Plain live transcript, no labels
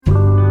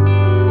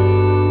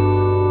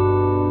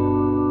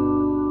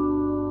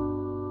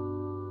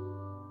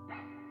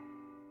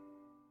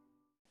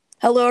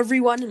Hello,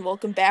 everyone, and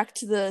welcome back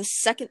to the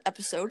second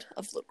episode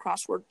of the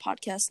Crossword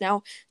Podcast.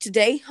 Now,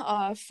 today,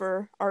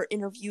 for our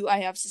interview,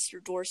 I have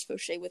Sister Doris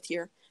Fauché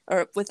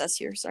with us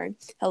here. Sorry,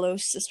 hello,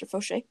 Sister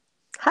Fauché.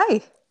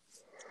 Hi.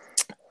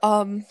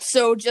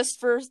 So just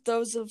for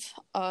those of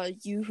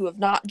you who have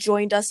not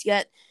joined us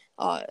yet,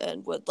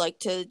 and would like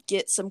to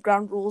get some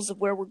ground rules of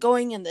where we're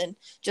going, and then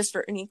just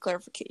for any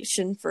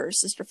clarification for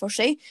Sister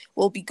Fauché,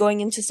 we'll be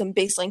going into some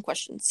baseline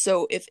questions.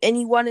 So if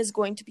anyone is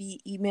going to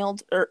be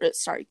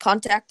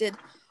contacted,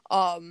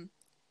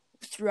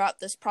 throughout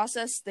this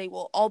process, they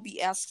will all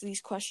be asked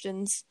these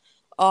questions.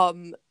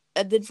 And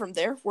then from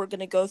there, we're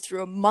going to go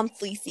through a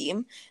monthly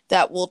theme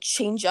that will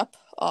change up.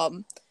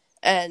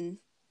 And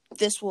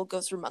this will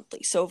go through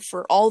monthly. So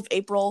for all of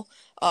April,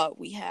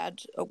 we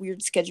had a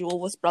weird schedule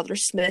with Brother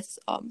Smith.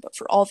 But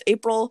for all of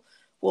April,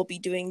 we'll be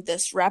doing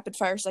this rapid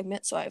fire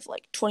segment. So I have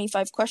like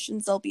 25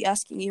 questions I'll be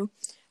asking you.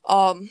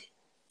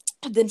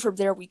 Then from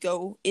there, we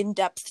go in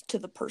depth to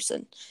the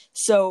person.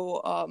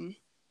 So,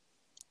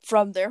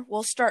 from there,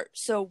 we'll start.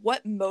 So,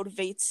 what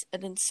motivates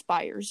and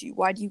inspires you?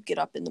 Why do you get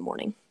up in the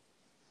morning?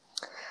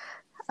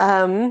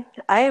 I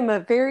am a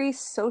very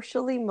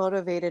socially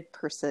motivated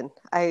person.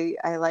 I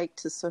like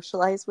to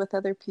socialize with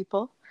other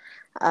people.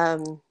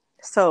 Um,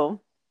 so,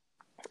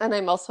 and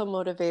I'm also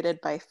motivated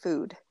by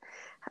food.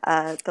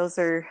 Those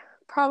are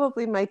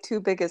probably my two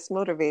biggest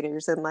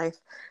motivators in life.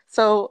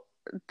 So,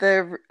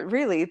 the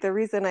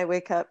reason I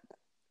wake up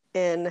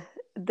in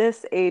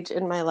this age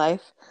in my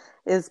life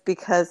is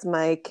because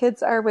my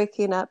kids are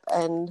waking up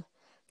and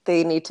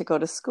they need to go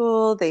to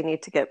school, they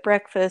need to get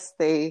breakfast,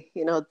 they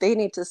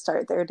need to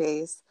start their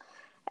days.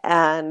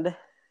 And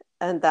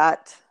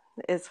that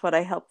is what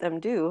I help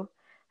them do.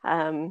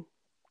 Um,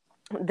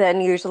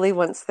 then usually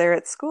once they're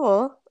at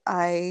school,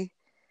 I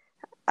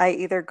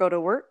either go to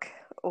work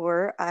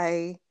or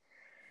I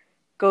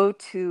go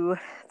to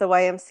the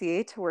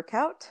YMCA to work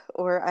out,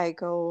 or I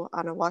go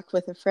on a walk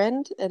with a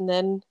friend, and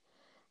then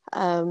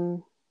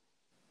um,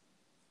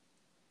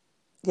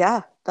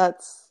 yeah,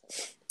 that's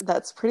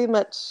pretty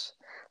much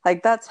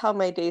like that's how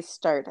my days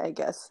start, I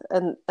guess.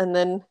 And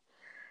then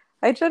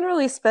I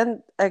generally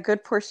spend a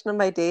good portion of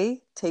my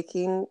day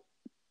taking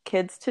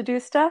kids to do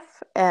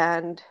stuff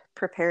and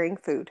preparing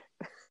food.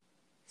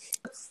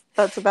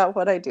 That's about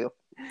what I do.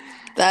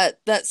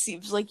 That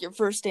seems like your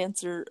first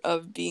answer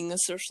of being a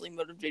socially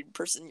motivated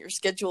person. Your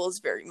schedule is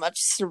very much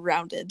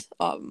surrounded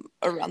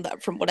around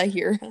that, from what I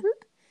hear.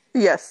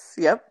 Yes,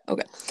 yep.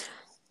 Okay.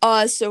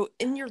 So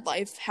in your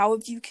life, how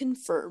have you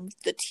confirmed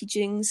the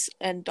teachings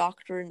and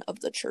doctrine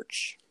of the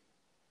church?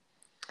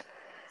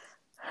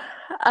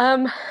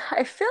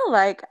 I feel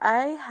like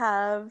I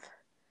have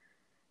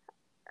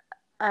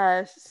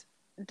uh,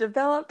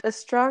 developed a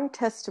strong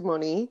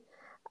testimony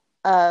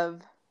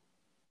of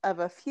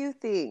a few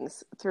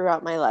things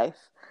throughout my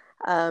life,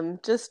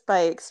 just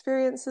by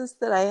experiences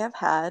that I have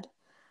had.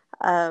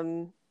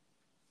 Um,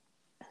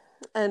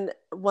 and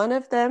one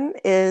of them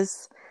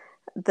is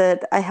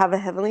that I have a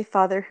heavenly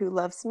Father who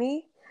loves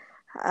me,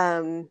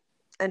 um,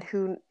 and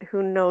who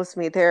knows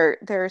me. There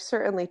are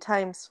certainly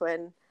times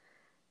when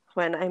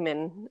I'm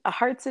in a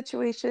hard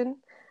situation,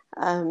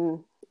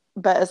 um,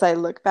 but as I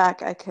look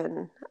back, I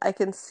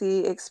can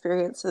see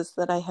experiences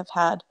that I have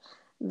had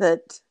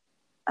that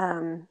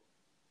um,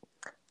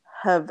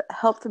 have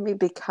helped me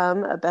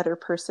become a better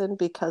person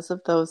because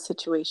of those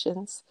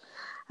situations.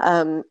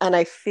 And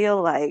I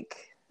feel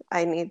like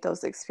I need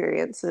those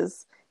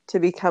experiences to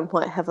become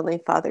what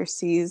Heavenly Father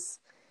sees,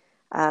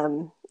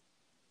 um,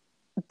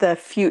 the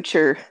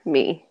future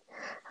me.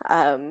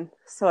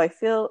 So I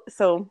feel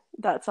so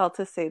that's all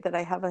to say that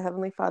I have a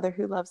Heavenly Father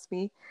who loves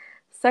me.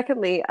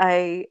 Secondly,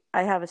 I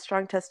have a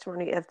strong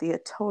testimony of the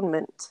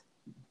atonement.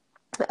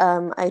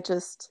 I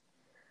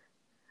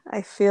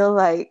feel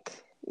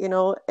like,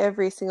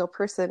 every single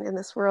person in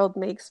this world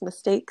makes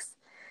mistakes,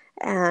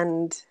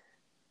 and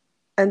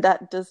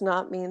that does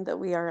not mean that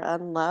we are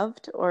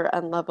unloved or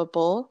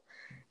unlovable.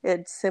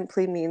 It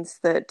simply means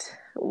that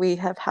we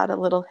have had a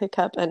little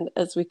hiccup, and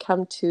as we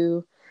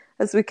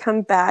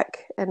come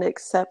back and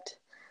accept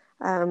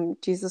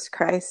Jesus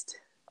Christ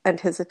and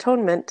his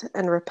atonement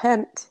and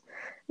repent,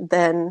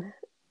 then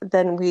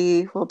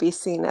we will be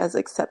seen as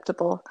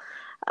acceptable.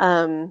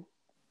 Um,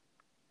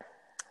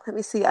 Let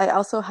me see. I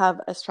also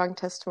have a strong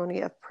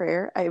testimony of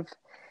prayer.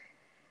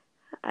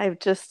 I've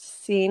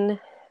just seen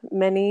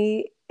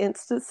many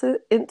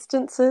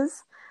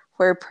instances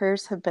where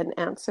prayers have been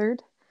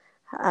answered,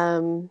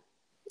 um,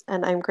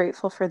 and I'm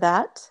grateful for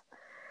that.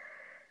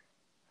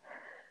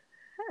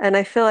 And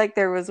I feel like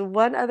there was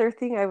one other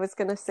thing I was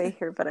going to say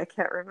here, but I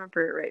can't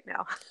remember it right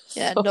now.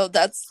 Yeah, So, no,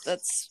 that's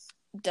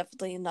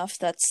definitely enough.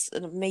 That's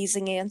an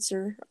amazing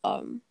answer.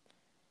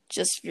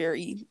 Just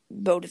very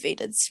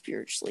motivated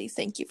spiritually.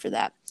 Thank you for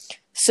that.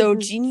 So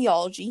mhm.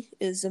 genealogy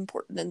is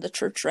important in the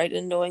church, right?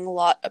 And knowing a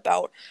lot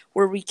about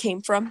where we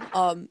came from,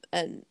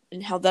 and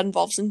how that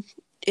involves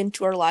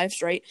into our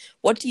lives, right?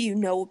 What do you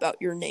know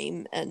about your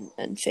name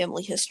and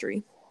family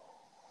history?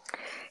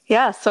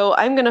 Yeah, so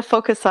I'm going to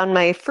focus on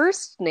my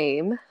first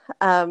name.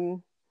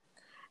 Um,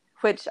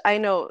 which I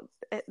know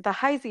the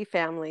Heisey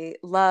family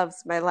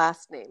loves my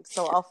last name.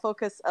 So I'll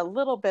focus a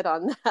little bit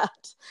on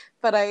that.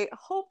 But I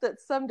hope that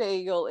someday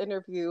you'll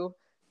interview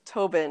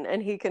Tobin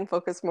and he can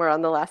focus more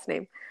on the last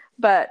name.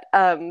 But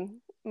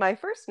my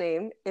first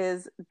name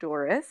is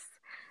Doris.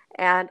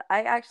 And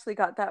I actually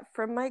got that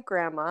from my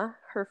grandma.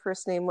 Her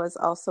first name was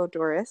also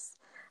Doris.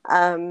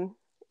 Um,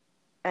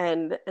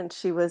 and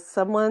she was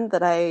someone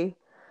that I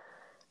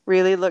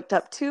really looked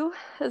up to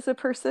as a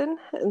person.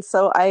 And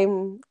so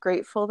I'm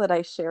grateful that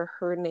I share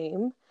her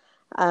name.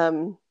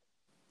 Um,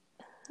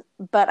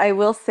 but I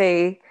will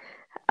say,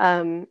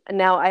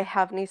 now I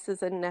have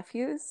nieces and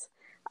nephews.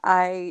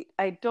 I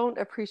don't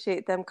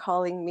appreciate them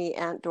calling me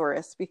Aunt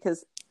Doris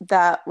because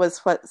that was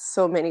what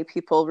so many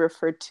people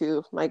referred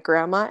to my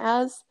grandma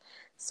as.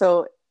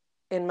 So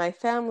in my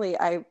family,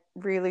 I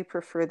really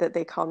prefer that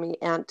they call me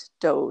Aunt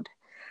Dode.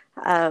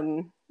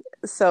 Um,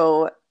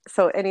 so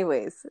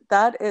anyways,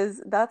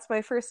 that's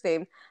my first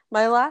name.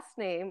 My last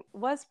name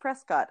was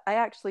Prescott. I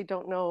actually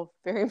don't know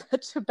very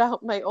much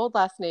about my old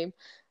last name,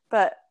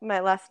 but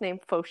my last name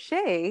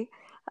Fauché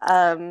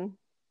um,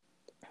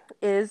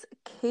 is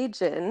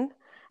Cajun,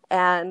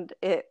 and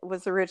it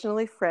was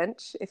originally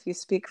French. If you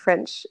speak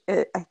French,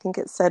 I think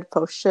it said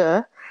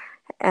Fauché,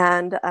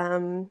 and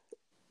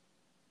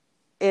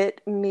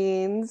it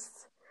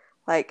means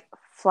like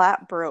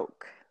flat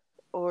broke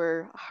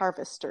or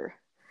harvester.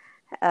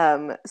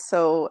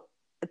 So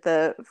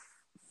the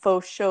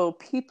Fauchot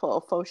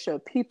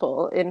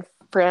people in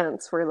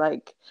France were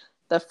like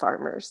the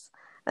farmers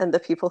and the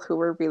people who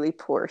were really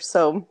poor.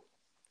 So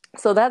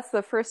that's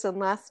the first and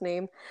last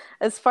name.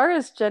 As far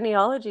as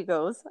genealogy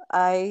goes,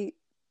 I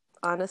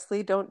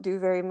honestly don't do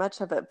very much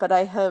of it, but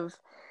I have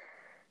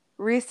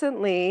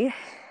recently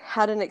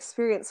had an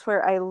experience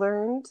where I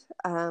learned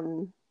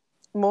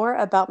more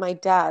about my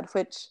dad,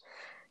 which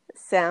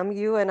Sam,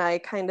 you and I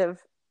kind of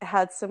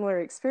had similar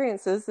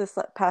experiences this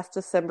past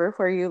December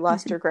where you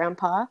lost Mhm. your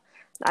grandpa.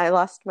 I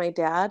lost my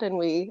dad, and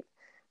we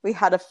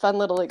had a fun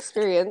little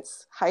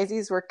experience.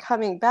 Heiseys were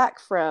coming back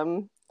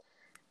from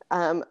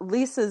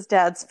Lisa's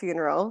dad's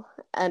funeral,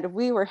 and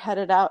we were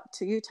headed out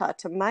to Utah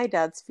to my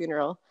dad's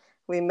funeral.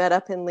 We met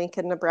up in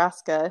Lincoln,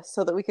 Nebraska,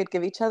 so that we could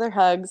give each other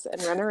hugs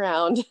and run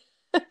around.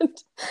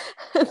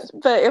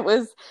 But it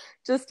was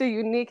just a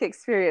unique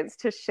experience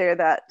to share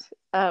that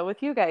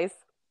with you guys.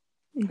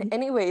 Mhm.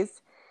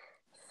 Anyways,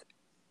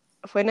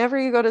 whenever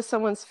you go to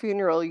someone's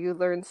funeral, you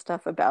learn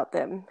stuff about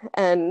them.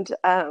 And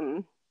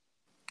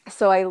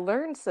so I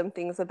learned some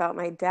things about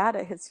my dad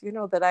at his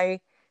funeral that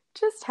I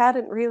just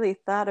hadn't really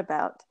thought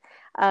about.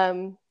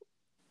 Um,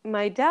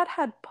 my dad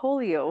had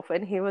polio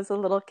when he was a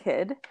little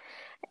kid,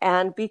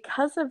 and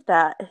because of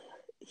that,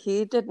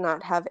 he did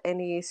not have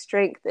any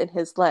strength in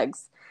his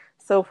legs.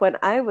 So when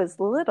I was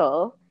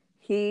little,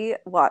 he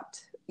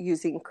walked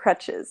using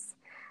crutches.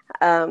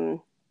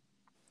 Um,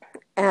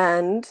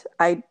 and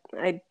I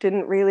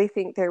didn't really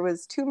think there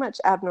was too much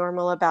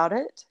abnormal about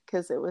it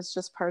because it was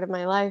just part of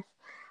my life.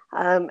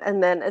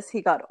 And then as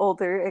he got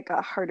older, it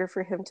got harder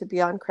for him to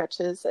be on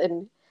crutches,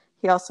 and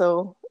he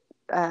also,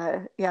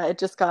 yeah, it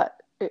just got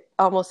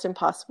almost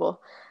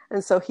impossible.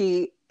 And so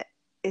he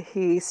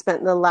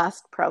spent the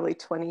last probably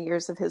 20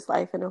 years of his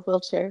life in a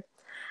wheelchair.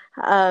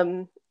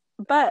 Um,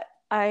 but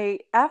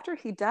after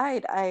he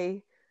died,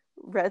 I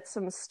read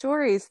some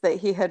stories that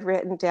he had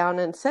written down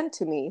and sent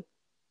to me,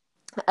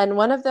 and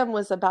one of them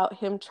was about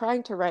him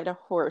trying to ride a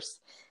horse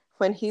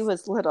when he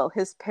was little.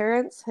 His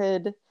parents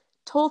had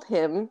told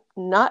him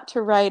not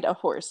to ride a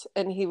horse,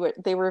 and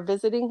they were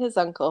visiting his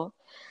uncle,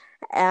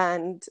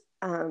 and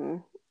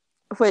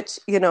which,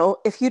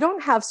 if you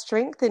don't have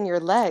strength in your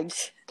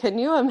legs, can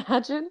you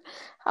imagine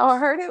how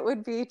hard it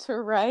would be to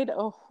ride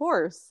a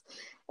horse?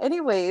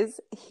 Anyways,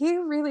 he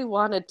really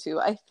wanted to.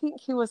 I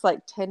think he was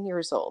like 10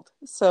 years old.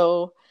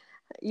 So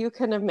you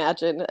can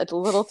imagine a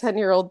little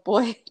 10-year-old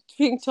boy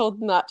being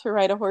told not to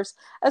ride a horse,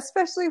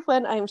 especially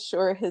when I'm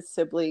sure his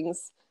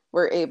siblings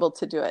were able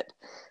to do it.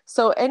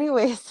 So,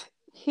 anyways,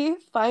 he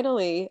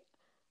finally,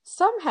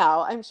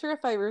 somehow, I'm sure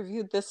if I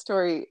reviewed this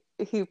story,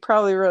 he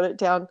probably wrote it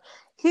down.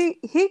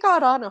 He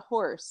got on a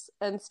horse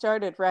and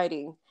started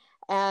riding,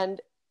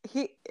 and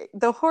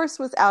the horse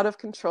was out of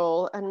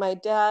control, and my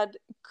dad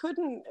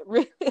couldn't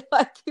really,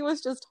 like, he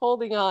was just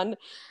holding on,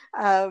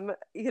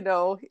 you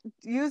know,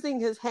 using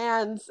his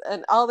hands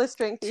and all the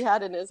strength he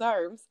had in his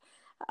arms,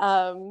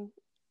 um,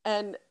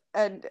 and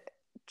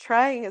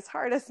trying his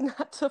hardest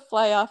not to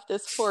fly off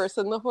this horse.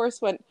 And the horse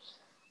went,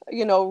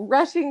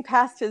 rushing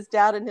past his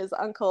dad and his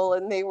uncle,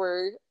 and they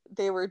were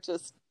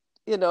just,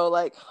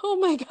 like, oh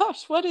my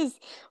gosh, what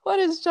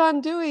is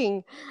John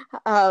doing?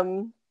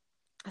 Um,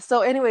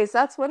 so, anyways,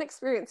 that's one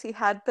experience he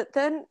had. But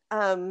then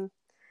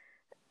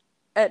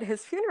at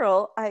his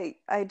funeral, I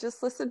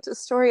just listened to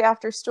story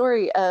after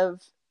story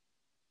of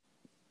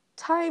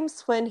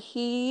times when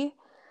he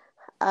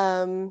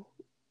um,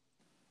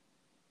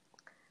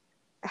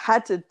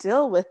 had to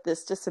deal with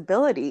this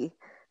disability.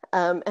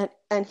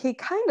 And he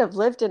kind of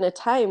lived in a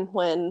time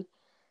when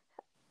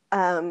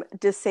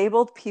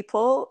disabled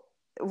people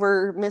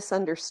were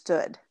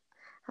misunderstood.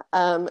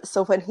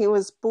 So when he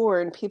was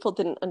born, people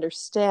didn't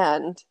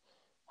understand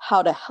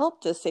how to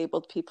help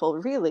disabled people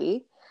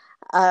really.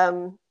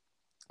 Um,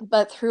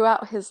 but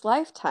throughout his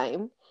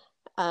lifetime,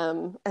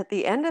 at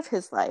the end of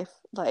his life,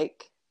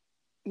 like,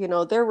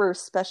 there were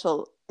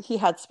he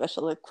had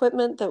special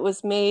equipment that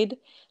was made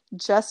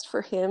just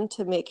for him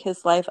to make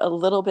his life a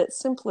little bit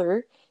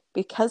simpler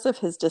because of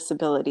his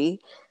disability.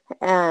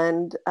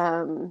 And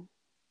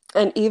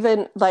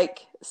even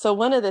like, so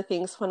one of the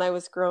things when I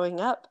was growing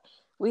up,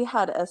 we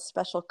had a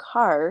special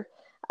car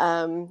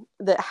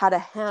that had a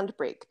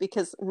handbrake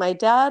because my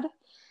dad,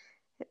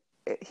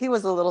 he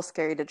was a little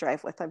scary to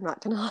drive with, I'm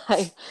not going to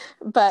lie.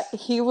 But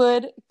he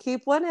would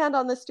keep one hand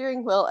on the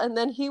steering wheel and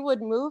then he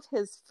would move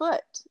his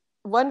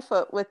one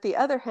foot with the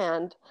other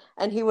hand,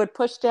 and he would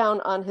push down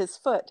on his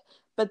foot.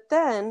 But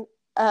then,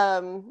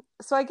 so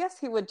I guess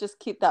he would just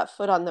keep that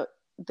foot on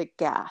the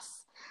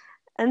gas.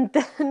 And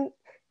then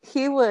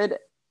he would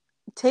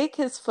take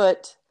his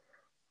foot,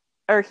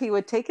 or he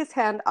would take his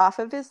hand off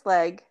of his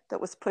leg that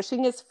was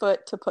pushing his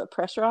foot to put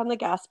pressure on the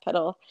gas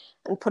pedal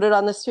and put it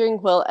on the steering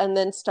wheel, and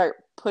then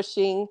start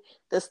pushing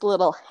this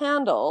little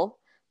handle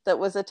that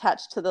was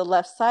attached to the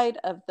left side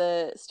of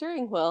the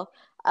steering wheel,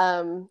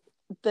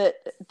 that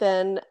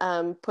then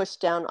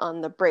pushed down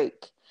on the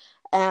brake.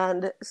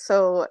 And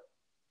so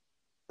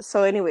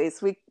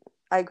anyways,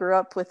 I grew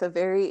up with a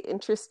very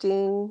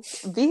interesting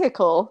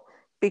vehicle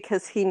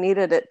because he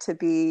needed it to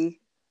be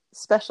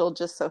special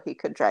just so he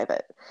could drive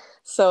it.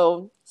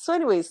 So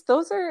anyways,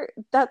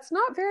 that's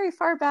not very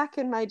far back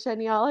in my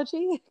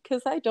genealogy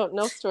because I don't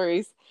know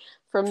stories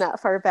from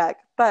that far back.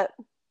 But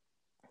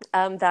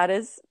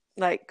that's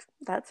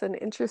an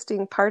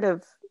interesting part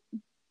of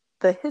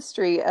the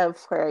history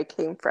of where I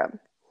came from.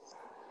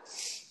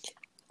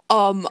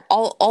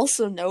 I'll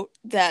also note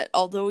that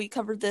although we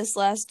covered this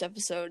last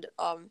episode,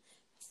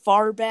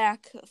 far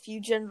back a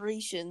few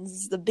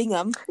generations, the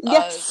Bingham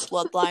Yes.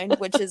 bloodline,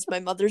 which is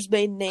my mother's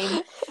maiden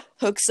name,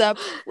 hooks up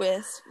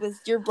with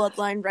your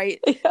bloodline,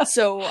 right? Yeah.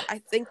 So I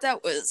think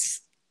that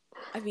was,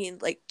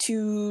 like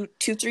 3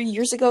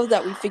 years ago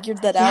that we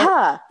figured that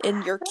out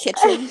in your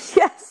kitchen.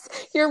 Yes,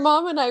 your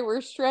mom and I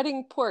were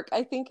shredding pork.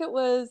 I think it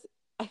was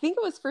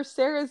for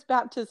Sarah's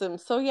baptism.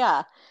 So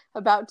yeah,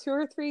 about 2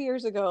 or 3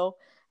 years ago.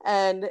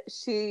 And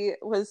she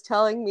was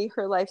telling me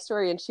her life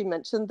story, and she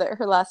mentioned that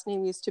her last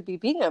name used to be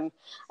Bingham.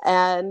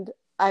 And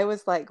I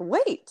was like,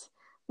 wait,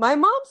 my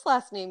mom's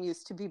last name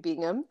used to be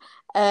Bingham.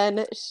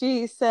 And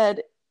she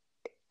said,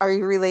 are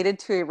you related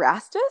to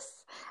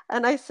Erastus?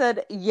 And I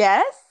said,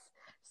 yes.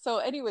 So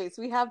anyways,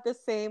 we have the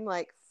same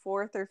like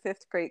fourth or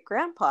fifth great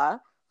grandpa,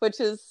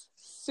 which is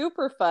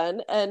super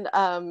fun. And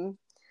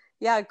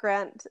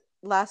Grant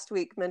last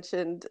week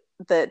mentioned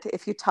that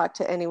if you talk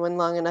to anyone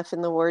long enough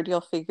in the ward,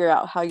 you'll figure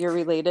out how you're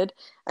related.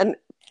 And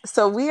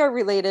so we are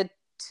related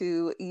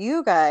to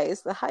you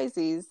guys, the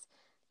Heises,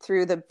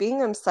 through the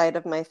Bingham side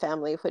of my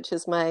family, which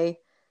is my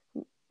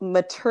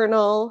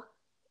maternal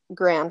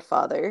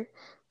grandfather.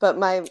 But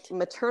my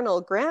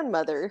maternal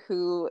grandmother,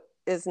 who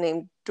is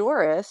named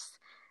Doris,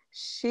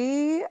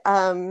 she,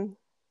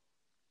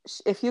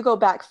 if you go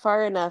back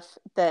far enough,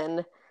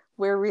 then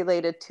we're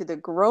related to the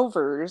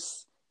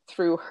Grovers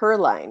through her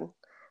line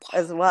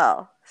as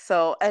well.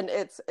 So, and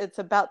it's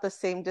about the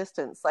same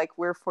distance. Like,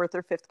 we're fourth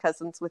or fifth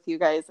cousins with you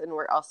guys, and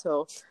we're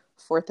also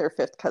fourth or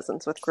fifth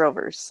cousins with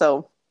Grovers.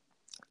 So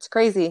it's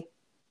crazy.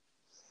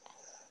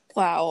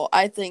 Wow,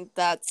 I think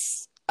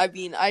that's, I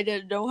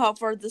didn't know how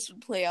far this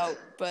would play out,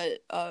 but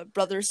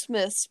Brother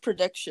Smith's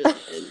prediction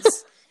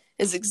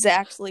is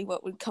exactly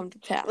what would come to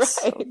pass.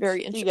 Right. So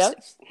very interesting.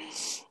 Yep.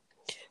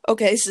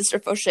 Okay, Sister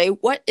Fauché,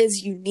 what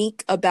is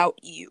unique about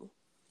you?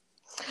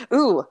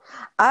 Ooh,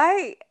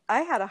 I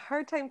had a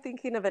hard time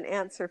thinking of an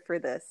answer for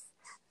this.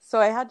 So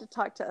I had to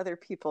talk to other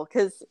people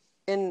because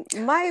in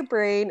my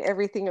brain,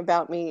 everything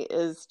about me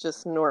is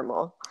just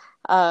normal.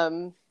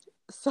 So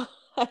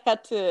I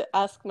had to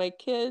ask my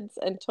kids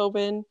and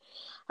Tobin.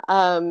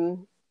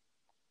 And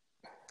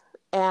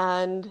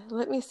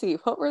let me see,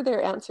 what were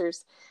their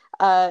answers?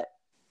 Sarah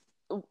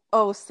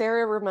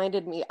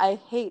reminded me, I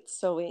hate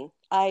sewing.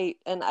 I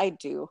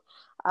do.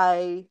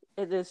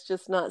 It is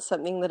just not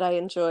something that I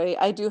enjoy.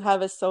 I do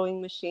have a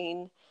sewing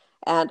machine,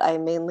 and I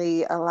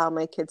mainly allow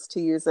my kids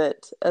to use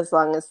it as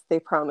long as they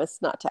promise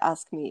not to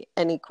ask me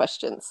any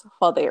questions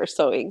while they are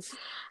sewing.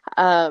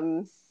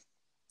 And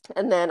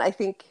then I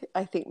think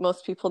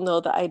most people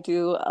know that I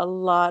do a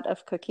lot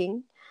of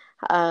cooking.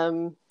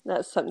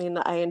 That's something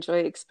that I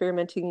enjoy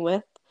experimenting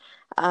with.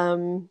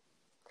 And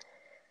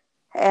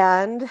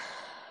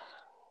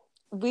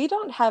we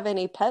don't have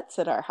any pets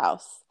at our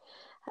house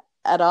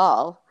at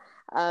all.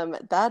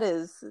 That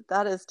is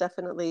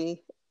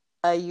definitely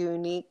a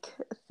unique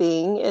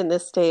thing in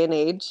this day and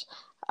age.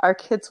 Our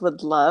kids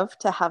would love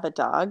to have a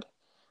dog,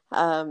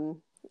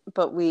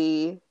 but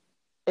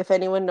if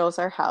anyone knows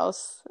our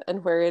house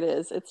and where it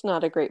is, it's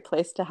not a great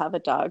place to have a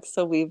dog.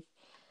 So we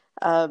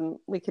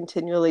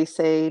continually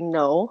say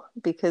no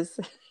because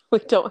we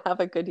don't have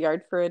a good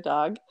yard for a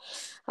dog.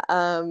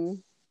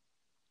 And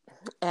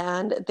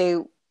they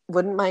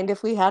wouldn't mind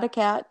if we had a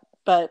cat,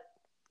 but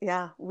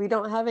Yeah, we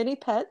don't have any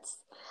pets.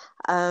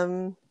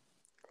 Um,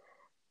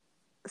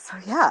 so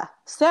yeah,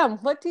 Sam,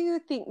 what do you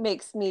think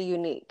makes me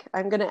unique?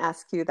 I'm going to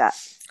ask you that.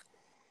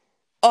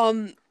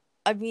 Um,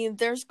 I mean,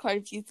 there's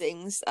quite a few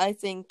things. I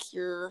think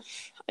you're,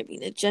 I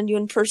mean, a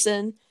genuine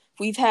person.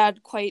 We've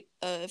had quite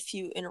a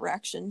few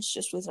interactions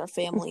just with our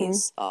Mm-hmm.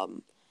 families,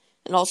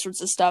 and all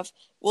sorts of stuff.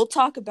 We'll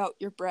talk about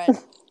your bread.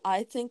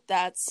 I think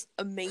that's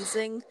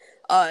amazing.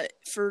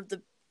 For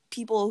the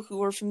people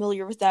who are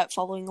familiar with that,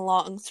 following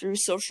along through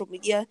social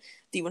media,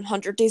 the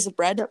 100 Days of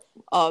Bread. Yep.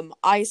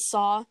 I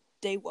saw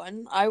day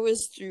one. I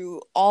was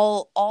through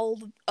all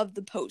of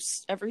the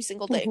posts every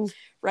single day, Mm-hmm.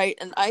 right?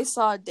 And I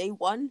saw day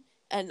one,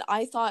 and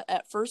I thought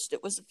at first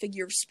it was a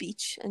figure of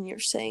speech, and you're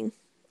saying,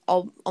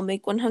 I'll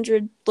make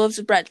 100 loaves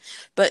of bread,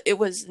 but it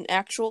was an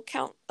actual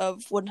count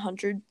of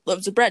 100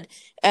 loaves of bread,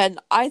 and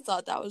I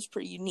thought that was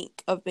pretty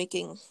unique of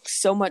making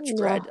so much Yeah.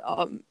 bread,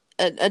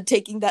 and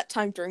taking that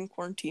time during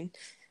quarantine.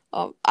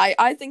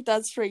 I think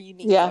that's pretty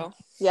unique, Yeah. though.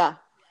 Yeah.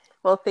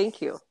 Well,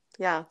 thank you.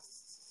 Yeah.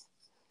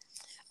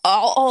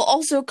 I'll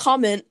also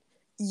comment,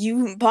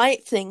 you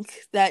might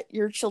think that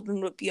your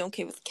children would be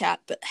okay with a cat,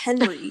 but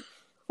Henry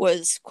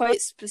was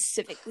quite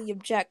specifically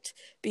object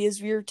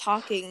because we were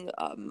talking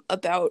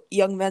about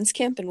Young Men's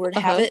Camp and where to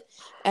have Uh-huh. it,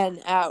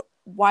 and at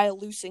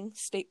Wyalusing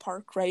State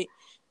Park, right,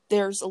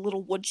 there's a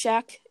little wood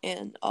shack,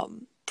 and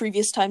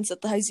previous times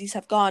that the Heisies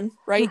have gone,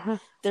 right, Uh-huh.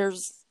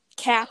 there's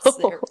cats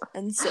there,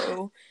 and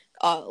so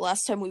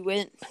last time we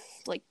went,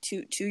 like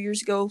 2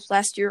 years ago,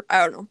 last year,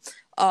 I don't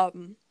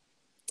know,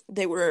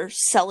 they were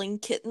selling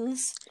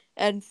kittens,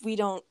 and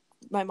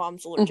my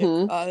mom's allergic,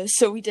 Mm-hmm.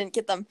 so we didn't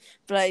get them.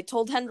 But I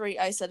told Henry,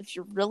 I said, if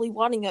you're really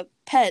wanting a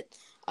pet,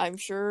 I'm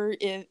sure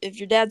if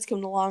your dad's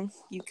coming along,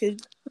 you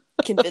could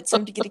convince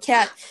him to get a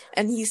cat.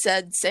 And he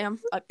said, Sam,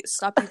 I'll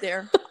stop you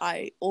there.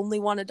 I only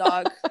want a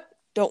dog.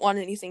 Don't want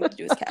anything to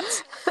do with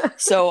cats.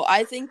 So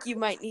I think you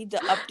might need to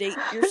update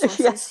your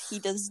sources. He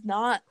Yes. does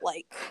not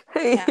like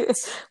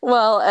cats.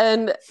 Well,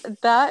 and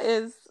that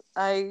is,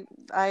 I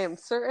am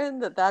certain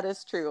that that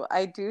is true.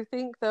 I do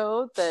think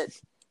though that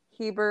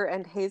Heber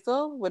and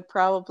Hazel would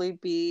probably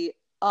be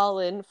all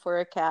in for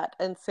a cat,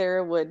 and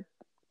Sarah would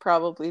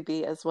probably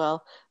be as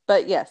well.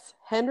 But yes,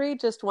 Henry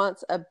just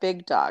wants a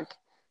big dog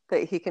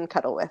that he can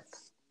cuddle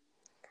with.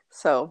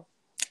 So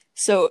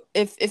So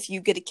if you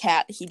get a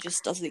cat, he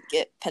just doesn't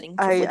get petting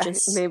I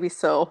privileges. maybe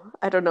so.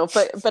 I don't know,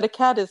 but a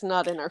cat is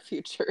not in our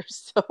future.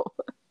 So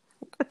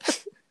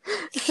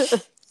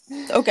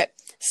Okay,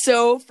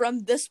 so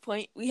from this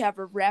point, we have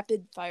a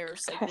rapid fire okay.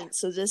 segment.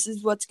 So this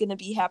is what's going to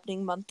be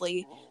happening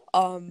monthly.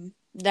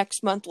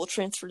 Next month we'll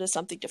transfer to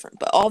something different,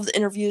 but all of the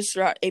interviews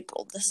throughout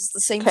April, this is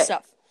the same Okay.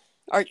 stuff.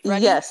 Are you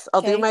ready? Yes,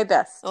 I'll do my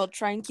best. I'll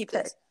try and keep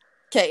Okay. this.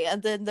 Okay,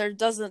 and then there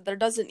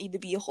doesn't need to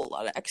be a whole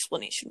lot of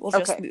explanation. We'll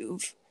just Okay.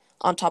 move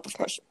on top of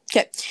question.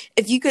 Okay,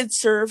 if you could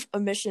serve a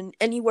mission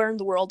anywhere in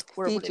the world,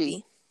 where would it Fiji.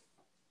 be?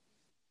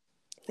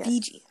 Yes.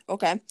 Fiji.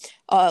 Okay.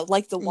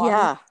 Like the water.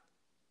 Yeah.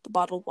 The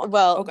bottled water.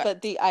 Well, Okay.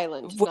 but the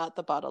island, not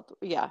the bottled.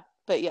 Yeah,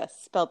 but yes,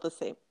 spelled the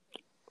same.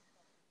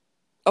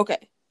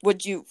 Okay.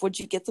 Would you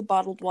get the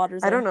bottled water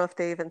there? I don't know if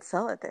they even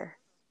sell it there.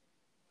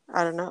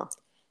 I don't know.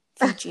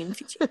 Fiji and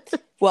Fiji.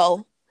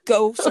 Well,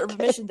 go serve a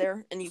mission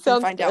there, and you can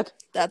Sounds find good. out.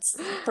 That's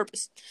the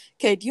purpose.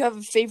 Okay. Do you have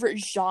a favorite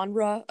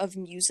genre of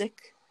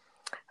music?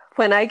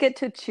 When I get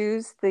to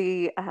choose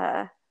the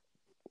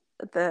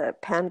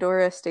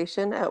Pandora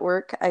station at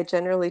work, I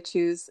generally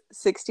choose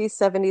 60s,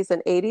 70s,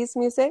 and 80s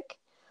music,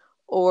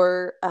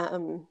 or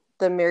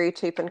the Mary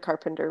Chapin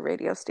Carpenter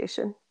radio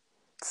station.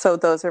 So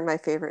those are my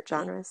favorite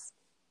genres.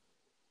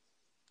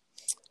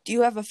 Do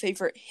you have a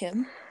favorite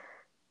hymn?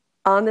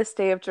 On This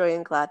Day of Joy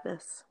and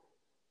Gladness.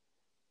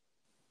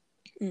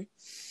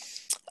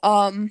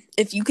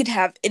 If you could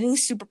have any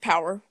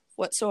superpower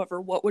whatsoever,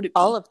 what would it be?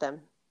 All of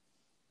them.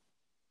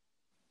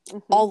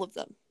 Mm-hmm. All of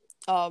them.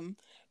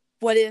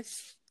 What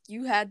if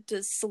you had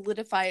to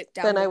solidify it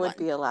down? Then to I would one?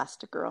 be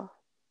Elastigirl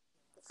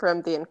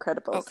from The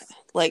Incredibles.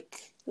 Okay.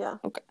 Yeah.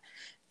 Okay.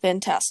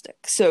 Fantastic.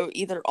 So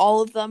either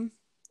all of them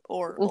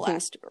or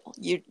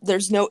Elastigirl.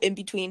 There's no in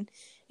between.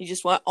 You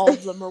just want all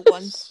of them or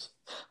one.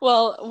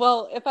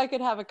 Well, if I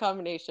could have a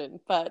combination,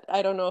 but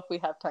I don't know if we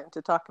have time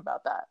to talk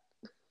about that.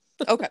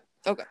 Okay.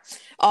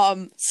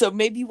 So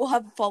maybe we'll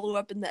have a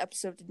follow-up in the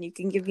episode, and you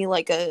can give me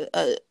like a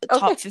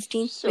top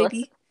 15, sure.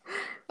 maybe.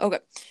 Okay.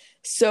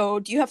 So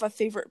do you have a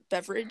favorite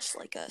beverage,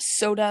 like a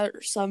soda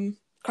or some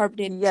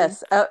carbonated drink?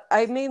 Yes,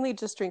 I mainly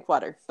just drink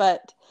water,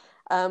 but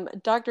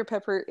Dr.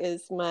 Pepper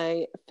is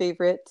my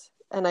favorite,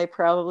 and I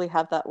probably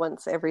have that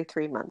once every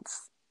 3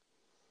 months.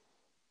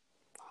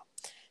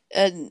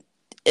 And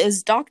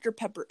is Dr.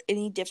 Pepper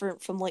any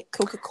different from like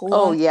Coca-Cola?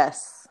 Oh,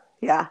 yes.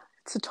 Yeah,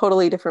 it's a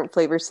totally different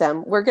flavor,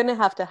 Sam. We're going to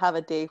have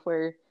a day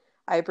where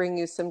I bring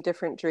you some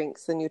different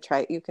drinks and you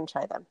can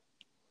try them.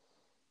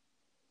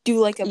 Do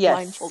like a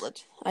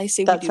blindfolded. I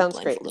say that we do sounds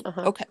blindfolded. Great.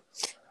 Uh-huh. Okay.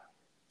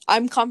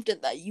 I'm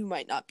confident that you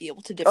might not be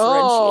able to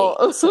differentiate.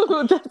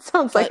 Oh, that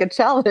sounds like a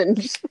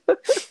challenge.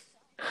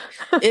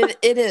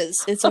 It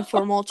is. It's a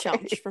formal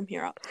challenge from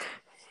here out.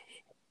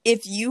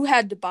 if you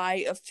had to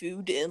buy a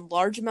food in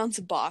large amounts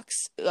of bulk,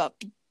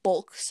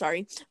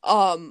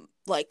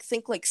 like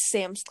think like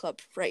Sam's Club,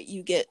 right?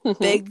 You get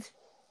big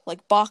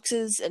like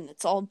boxes and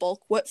it's all in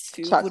bulk. What food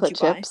would you Chocolate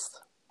buy? chips.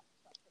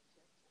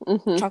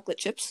 Mm-hmm. Chocolate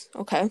chips.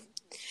 Okay.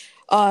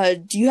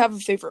 Do you have a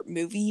favorite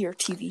movie or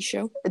TV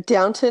show?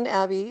 Downton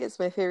Abbey is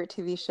my favorite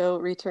TV show.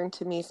 Return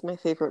to Me is my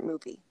favorite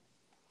movie.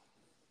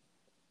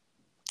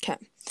 Okay.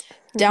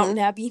 Downton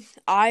Abbey.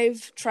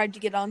 I've tried to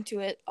get onto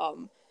it.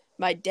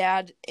 My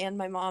dad and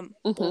my mom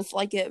both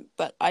like it,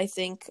 but I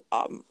think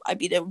I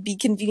mean it would be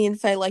convenient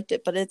if I liked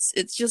it, but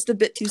it's just a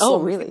bit too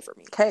slow moving for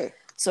me. Okay.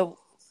 So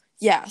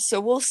yeah,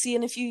 so we'll see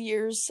in a few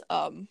years.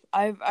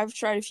 I've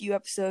tried a few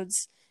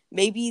episodes.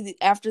 Maybe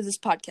after this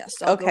podcast,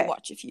 I'll go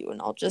watch a few, and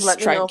I'll just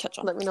try and catch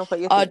on. Let me know what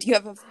you think. Do you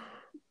have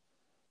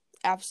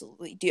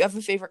absolutely? Do you have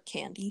a favorite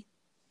candy?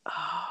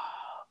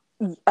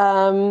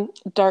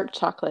 Dark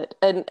chocolate,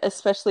 and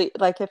especially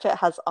like if it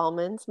has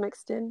almonds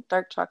mixed in,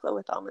 dark chocolate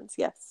with almonds.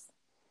 Yes.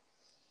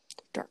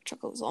 Dark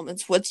chocolate with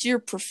almonds. What's your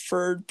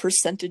preferred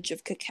percentage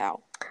of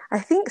cacao? I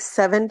think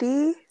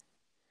 70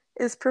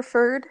 is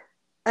preferred,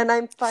 and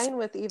I'm fine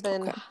with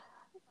even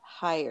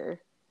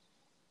higher.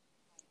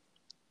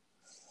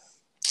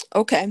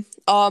 Okay.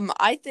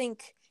 I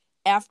think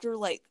after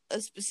like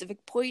a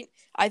specific point,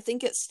 I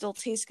think it still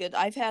tastes good.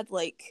 I've had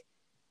like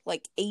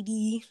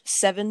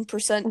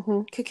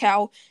 87%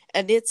 cacao,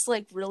 and it's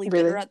like really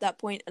bitter at that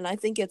point, and I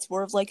think it's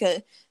more of like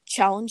a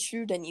challenge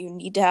food, and you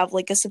need to have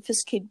like a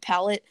sophisticated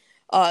palate.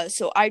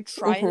 So I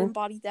try and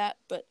embody that,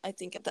 but I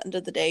think at the end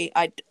of the day,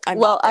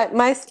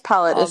 my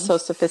palate is so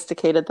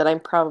sophisticated that I'm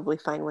probably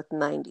fine with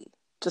 90.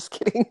 Just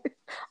kidding.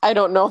 I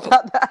don't know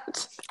about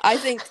that. I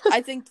think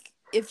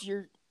if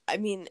you're, I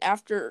mean,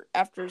 after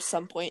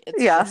some point,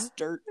 it's just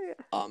dirt,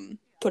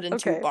 put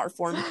into bar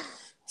form.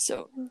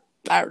 So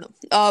I don't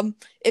know.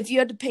 If you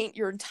had to paint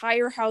your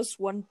entire house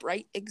one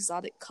bright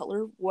exotic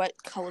color,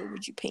 what color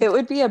would you paint? It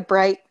would be a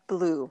bright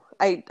blue.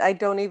 I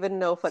don't even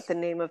know what the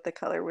name of the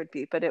color would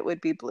be, but it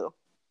would be blue.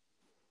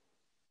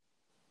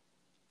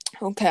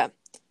 Okay.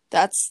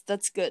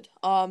 That's good.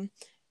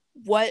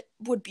 What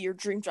would be your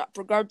dream job,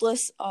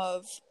 regardless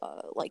of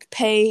like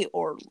pay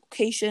or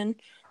location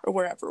or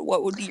wherever?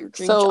 What would be your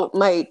dream job? So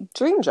my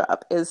dream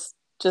job is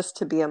just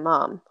to be a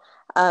mom.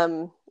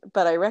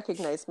 But I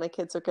recognize my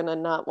kids are going to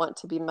not want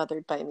to be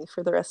mothered by me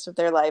for the rest of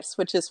their lives,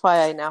 which is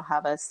why I now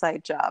have a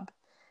side job,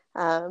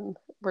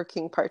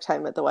 working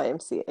part-time at the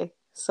YMCA.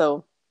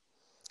 So,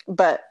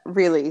 but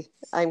really,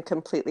 I'm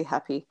completely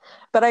happy.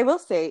 But I will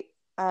say,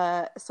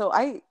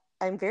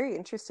 I'm very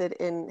interested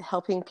in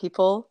helping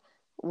people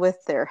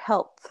with their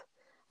health.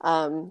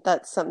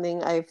 That's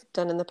something I've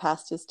done in the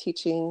past, is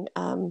teaching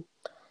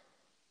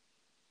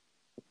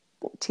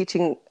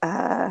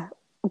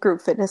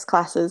group fitness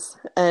classes,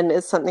 and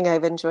it's something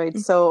I've enjoyed.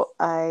 So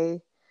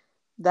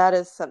that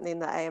is something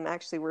that I am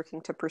actually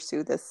working to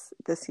pursue this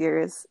year,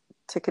 is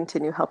to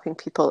continue helping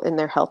people in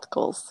their health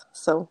goals.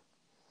 So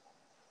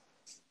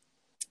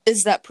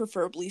is that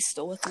preferably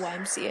still with the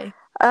YMCA?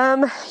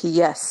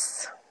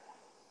 Yes.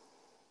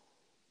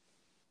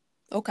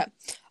 Okay.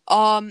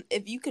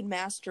 If you could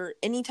master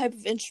any type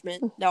of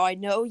instrument, now I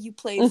know you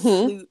play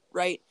flute,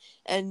 right?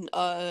 And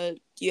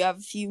you have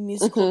a few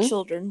musical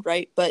children,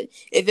 right? But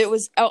if it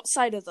was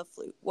outside of the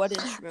flute, what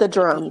instrument? The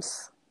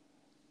drums.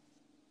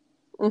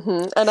 And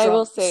drums. I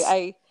will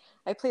say,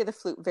 I play the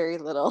flute very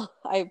little.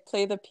 I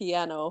play the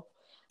piano.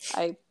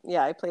 I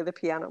play the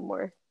piano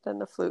more than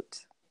the flute.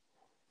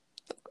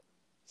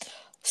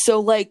 So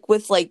like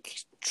with like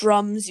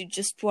drums, you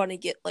just want to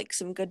get like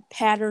some good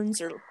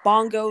patterns, or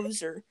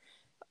bongos, or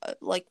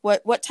like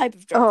what type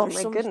of drum? Oh, There's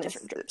my so goodness. many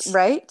different drums.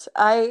 Right?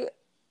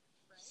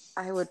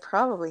 I would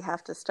probably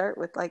have to start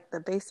with like the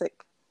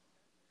basic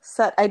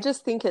set. I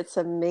just think it's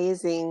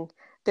amazing.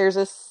 There's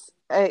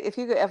if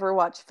you ever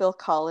watch Phil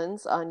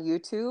Collins on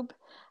YouTube,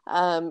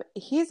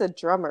 he's a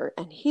drummer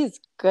and he's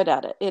good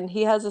at it. And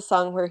he has a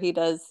song where he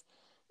does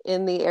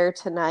In the Air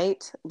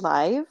Tonight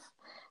live.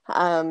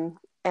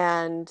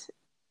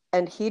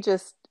 And he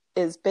just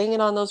is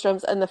banging on those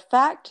drums. And the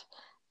fact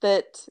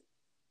that,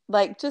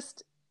 like,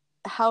 just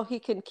how he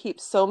can keep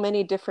so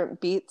many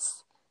different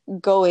beats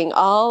going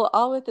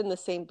all within the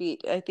same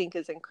beat, I think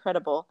is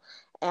incredible.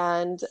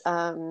 And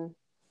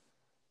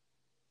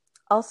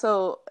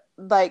also,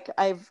 like,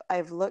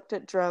 I've looked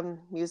at drum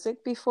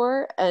music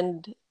before,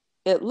 and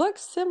it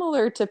looks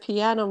similar to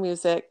piano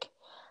music,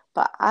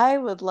 but I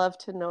would love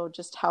to know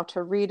just how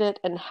to read it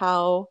and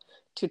how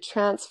to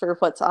transfer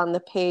what's on the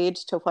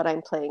page to what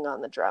I'm playing on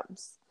the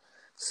drums.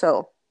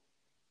 So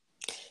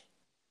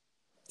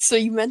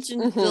you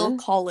mentioned Phil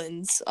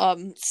Collins.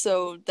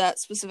 So that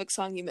specific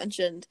song you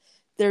mentioned,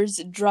 there's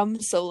a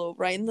drum solo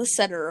right in the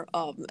center.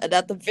 And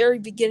at the very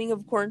beginning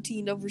of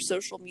quarantine over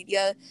social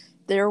media,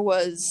 there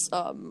was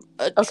a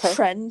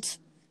trend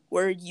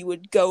where you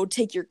would go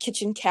take your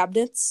kitchen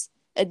cabinets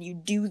and you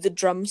do the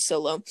drum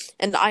solo.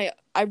 And I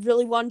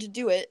really wanted to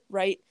do it,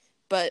 right?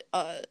 But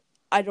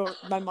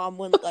my mom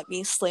wouldn't let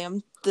me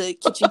slam the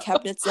kitchen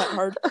cabinets that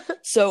hard.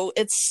 So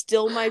it's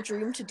still my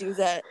dream to do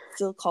that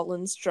Phil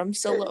Collins drum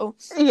solo.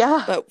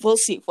 Yeah. But we'll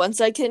see. Once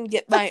I can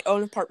get my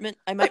own apartment,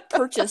 I might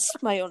purchase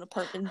my own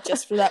apartment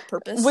just for that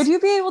purpose. Would you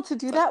be able to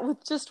do that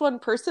with just one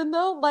person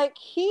though? Like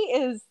he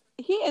is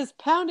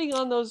pounding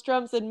on those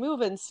drums and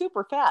moving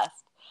super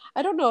fast.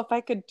 I don't know if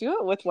I could do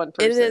it with one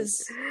person. It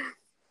is.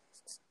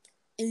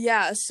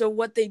 Yeah, so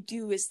what they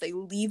do is they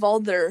leave all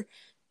their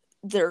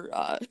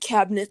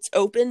cabinets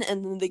open,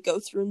 and then they go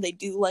through and they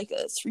do like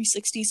a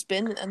 360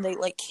 spin, and they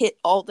like hit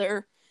all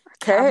their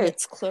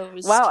cabinets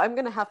closed. Wow, I'm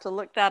gonna have to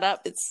look that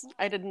up.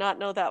 I did not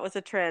know that was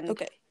a trend.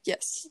 Okay.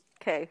 Yes.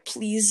 Okay.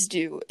 Please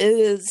do. It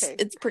is. Okay.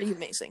 It's pretty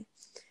amazing.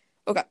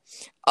 Okay.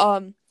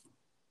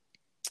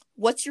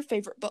 What's your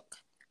favorite book?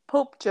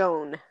 Pope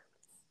Joan.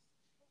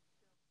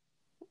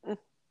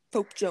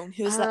 Pope Joan.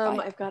 Who's that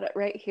by? I've got it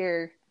right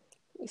here.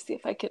 Let me see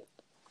if I can.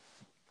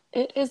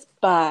 It is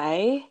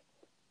by.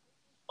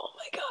 Oh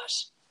my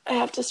gosh, I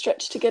have to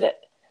stretch to get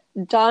it.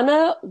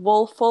 Donna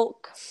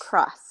Woolfolk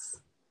Cross.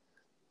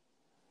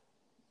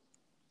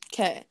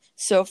 Okay,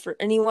 so for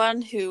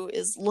anyone who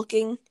is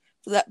looking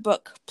for that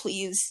book,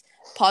 please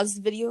pause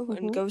the video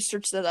and go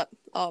search that up.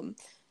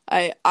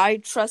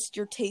 I trust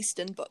your taste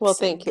in books. Well,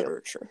 thank you.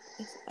 Literature.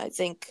 I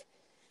think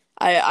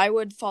I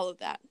would follow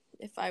that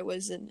if I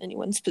was in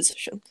anyone's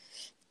position.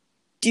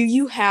 Do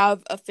you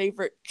have a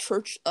favorite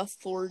church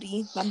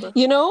authority member?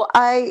 You know,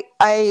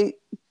 I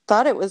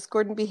thought it was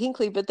Gordon B.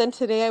 Hinckley, but then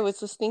today I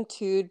was listening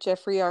to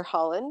Jeffrey R.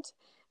 Holland,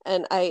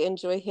 and I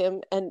enjoy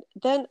him. And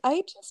then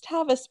I just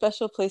have a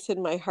special place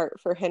in my heart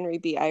for Henry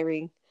B.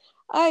 Eyring.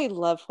 I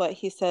love what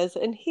he says,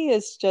 and he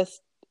is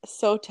just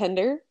so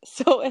tender.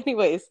 So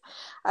anyways,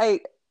 I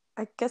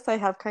guess I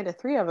have kind of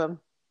 3 of them.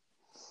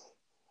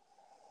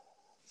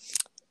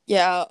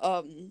 Yeah,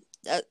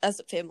 as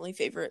a family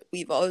favorite,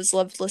 we've always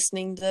loved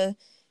listening to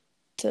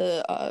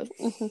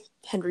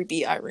Henry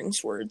B.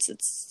 Eyring's words.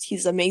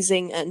 He's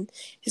amazing, and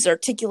his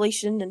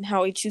articulation and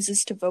how he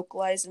chooses to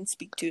vocalize and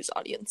speak to his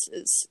audience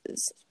is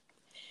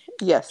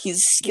yes,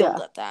 he's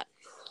skilled at that.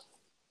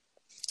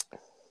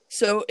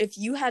 So if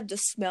you had to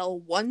smell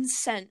one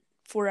scent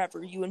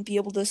forever, you wouldn't be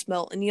able to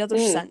smell any other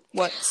scent.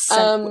 What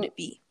scent would it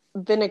be?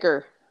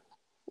 Vinegar.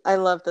 I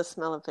love the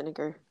smell of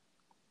vinegar.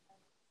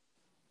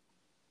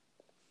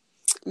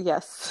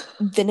 Yes.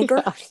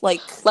 Vinegar? Yeah.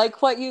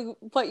 Like what you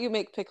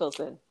make pickles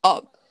in.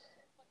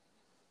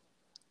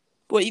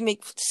 What you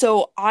make.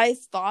 So I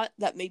thought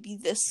that maybe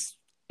this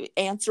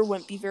answer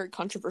wouldn't be very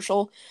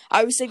controversial.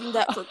 I was saving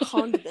that for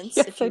condiments,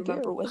 yes, if you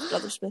remember with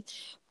Brother Smith.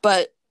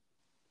 But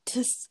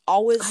to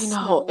always I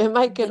know it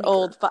might get vinegar.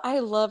 old, but I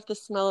love the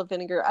smell of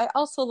vinegar. I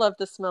also love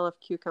the smell of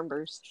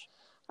cucumbers.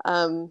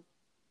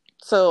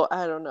 So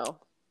I don't know.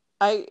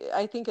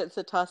 I think it's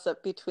a toss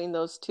up between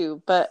those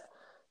two, but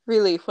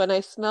really, when I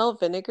smell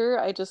vinegar,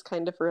 I just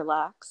kind of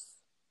relax.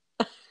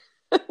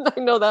 I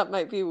know that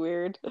might be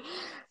weird,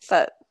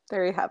 but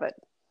there you have it.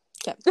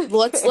 Okay,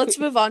 let's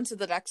move on to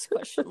the next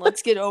question.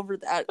 Let's get over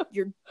that.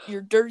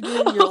 You're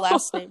dirtying your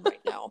last name right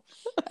now.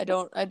 I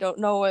don't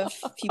know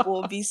if people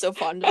will be so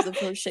fond of the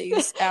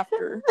Fauchés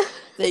after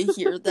they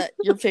hear that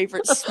your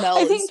favorite smell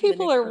is I think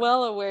people vinegar. are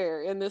well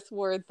aware in this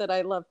ward that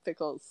I love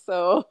pickles.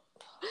 So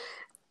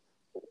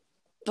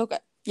okay,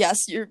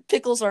 yes, your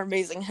pickles are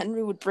amazing.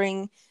 Henry would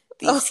bring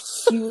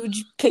these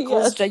huge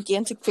pickles, yes,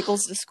 gigantic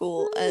pickles to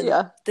school,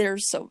 and they're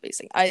so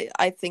amazing.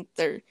 I think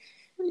they're.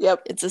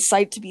 Yep. It's a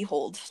sight to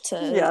behold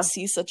to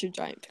see such a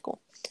giant pickle.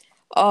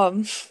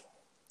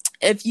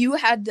 If you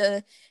had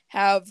to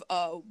have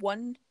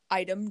one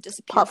item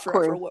disappear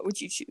forever, what would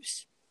you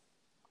choose?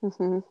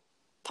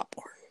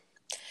 Popcorn.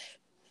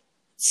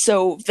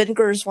 So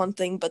vinegar is one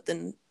thing, but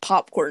then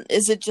popcorn.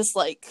 Is it just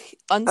like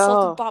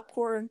unsalted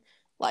popcorn?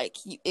 Like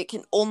it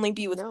can only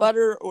be with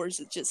butter, or is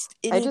it just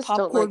any I just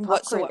popcorn, don't like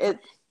popcorn whatsoever?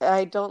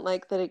 I don't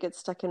like that it gets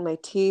stuck in my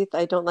teeth.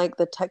 I don't like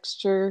the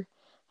texture.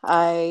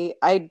 I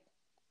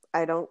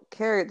don't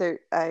care.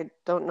 I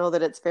don't know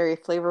that it's very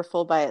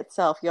flavorful by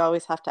itself. You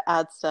always have to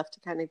add stuff to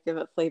kind of give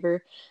it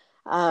flavor.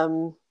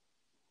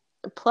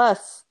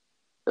 Plus,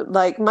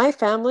 like my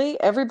family,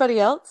 everybody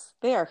else,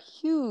 they are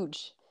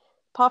huge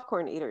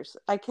popcorn eaters.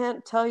 I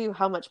can't tell you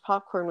how much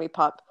popcorn we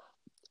pop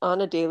on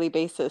a daily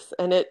basis,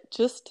 and it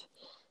just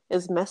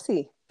is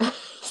messy.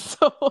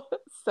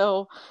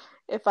 So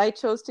if I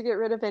chose to get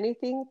rid of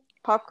anything,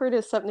 popcorn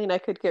is something I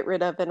could get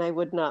rid of, and I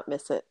would not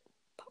miss it.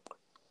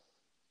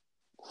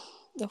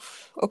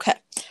 Okay.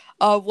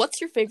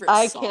 What's your favorite song?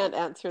 I can't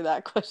answer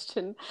that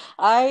question.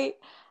 I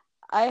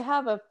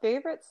have a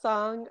favorite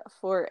song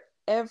for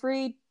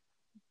every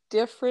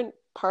different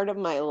part of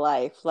my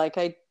life.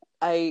 Like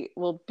I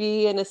will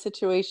be in a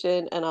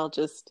situation and I'll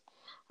just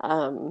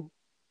I'll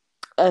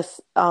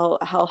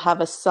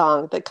have a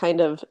song that kind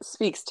of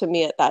speaks to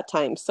me at that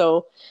time.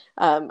 So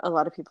a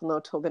lot of people know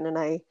Tobin and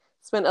I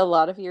spent a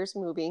lot of years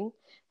moving,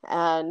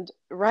 and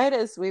right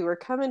as we were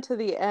coming to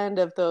the end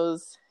of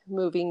those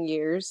moving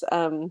years,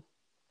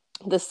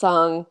 the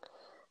song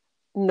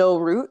No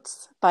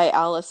Roots by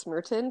Alice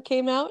Merton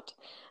came out,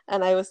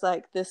 and I was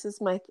like, this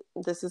is my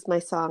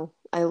song.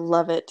 I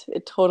love it.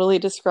 It totally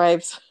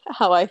describes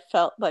how I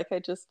felt like I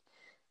just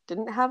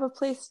didn't have a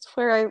place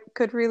where I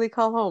could really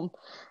call home.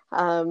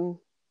 Um,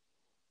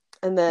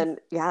 and then,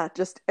 yeah,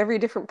 just every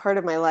different part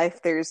of my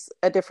life, there's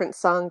a different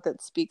song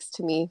that speaks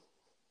to me.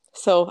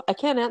 So I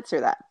can't answer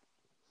that.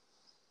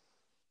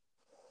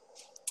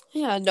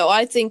 Yeah, no,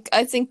 I think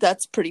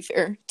that's pretty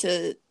fair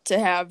to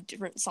have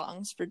different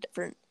songs for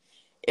different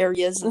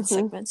areas and Hmm.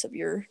 segments of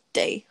your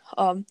day.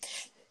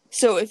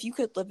 So if you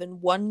could live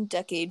in one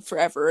decade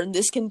forever, and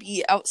this can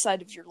be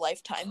outside of your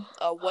lifetime,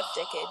 what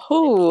decade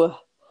would it be? Ooh,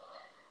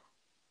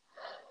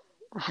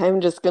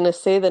 I'm just going to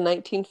say the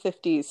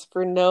 1950s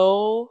for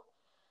no,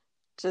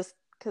 just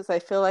because I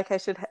feel like I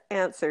should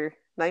answer.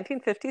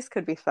 1950s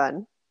could be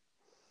fun.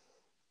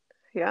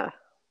 Yeah.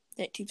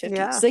 1950s.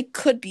 Yeah. They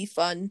could be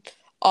fun.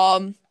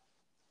 Um,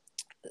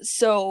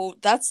 so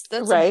that's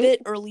a Right?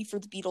 bit early for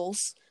the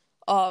Beatles.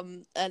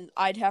 And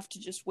I'd have to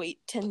just wait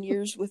 10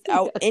 years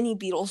without Yes. any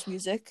Beatles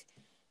music.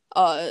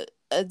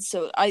 And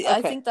so I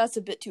Okay. think that's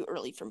a bit too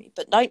early for me.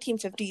 But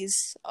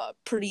 1950s,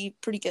 pretty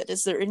good.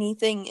 Is there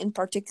anything in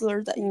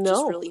particular that you just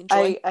No, really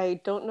enjoy?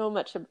 I don't know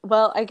much.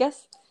 Well, I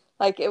guess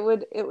like it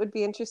would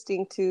be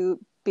interesting to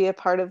be a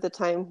part of the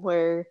time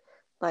where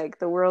like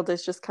the world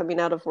is just coming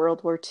out of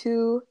World War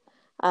II,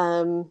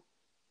 um,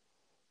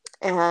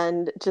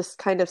 and just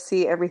kind of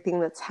see everything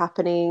that's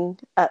happening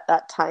at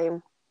that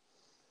time.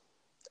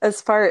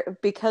 As far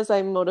because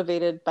I'm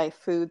motivated by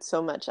food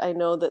so much, I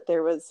know that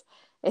there was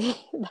a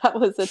that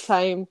was a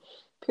time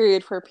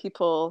period where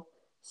people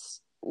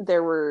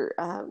there were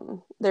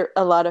there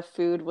a lot of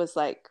food was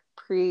like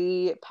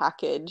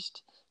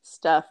pre-packaged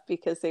stuff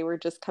because they were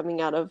just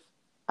coming out of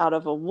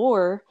a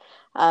war.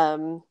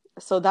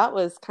 So that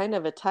was kind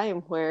of a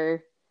time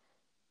where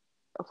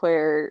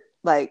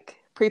like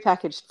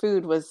prepackaged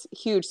food was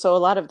huge. So a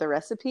lot of the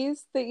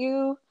recipes that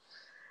you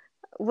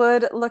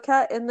would look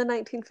at in the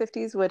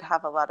 1950s would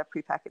have a lot of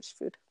prepackaged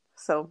food.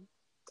 So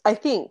I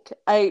think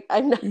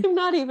I'm not, Mm. I'm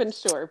not even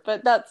sure,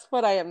 but that's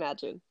what I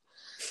imagine.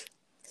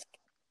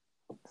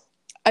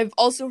 I've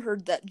also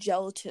heard that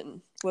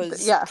gelatin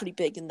was Yeah. pretty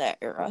big in that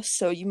era,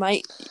 so you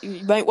might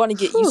want to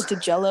get Whew. used to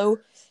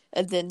Jello,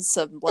 and then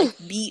some like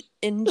beet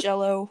in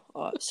Jello.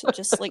 So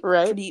just like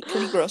Right.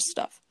 pretty gross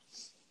stuff.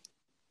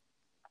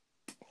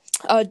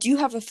 Do you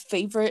have a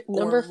favorite or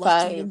Number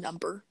lucky 5.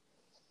 number?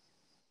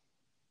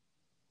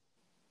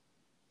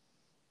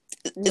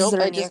 Is Nope,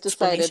 there I any just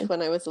decided explanation?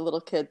 when I was a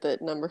little kid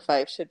that number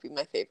 5 should be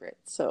my favorite.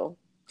 So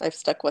I've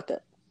stuck with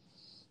it.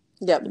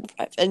 Yep. Number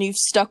five, and you've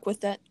stuck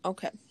with that.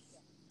 Okay,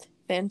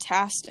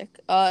 fantastic.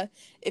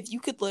 If you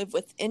could live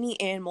with any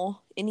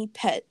animal, any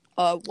pet,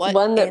 what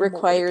One that animal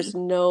would it requires be?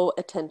 no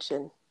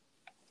attention.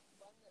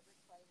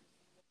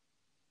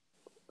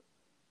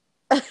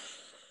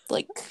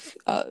 Like,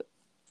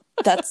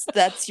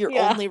 that's your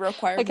Yeah. only Like I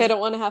requirement. don't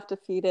want to have to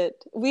feed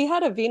it. We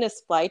had a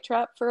Venus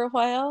flytrap for a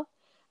while,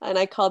 and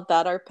I called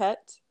that our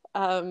pet.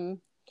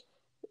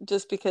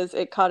 Just because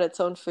it caught its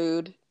own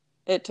food.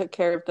 It took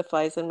care of the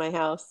flies in my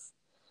house.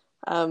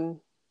 Um,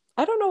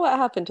 I don't know what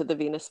happened to the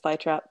Venus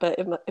flytrap, but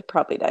it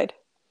probably died.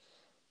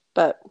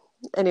 But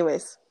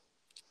anyways,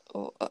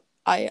 Oh,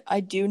 I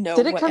do know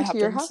did it what come to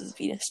your happened to the house?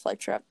 Venus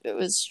flytrap. It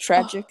was Oh,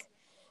 tragic.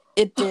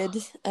 It did,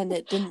 and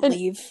it didn't and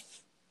leave.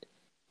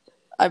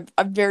 I'm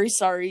very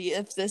sorry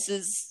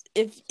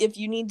if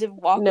you need to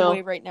walk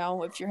away no, right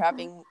now if you're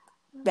having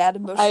bad I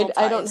emotional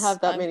I don't ties.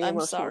 have that many I'm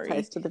emotional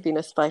ties sorry. to the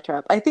Venus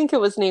flytrap. I think it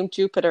was named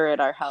Jupiter at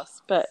our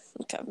house, but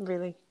Okay,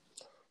 really,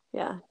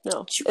 yeah,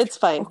 no, Jupiter. it's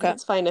fine. Okay,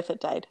 It's fine if it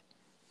died.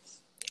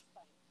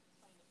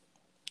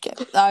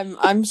 okay.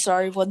 I'm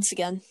sorry once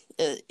again.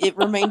 It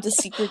remained a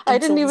secret I until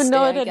didn't this even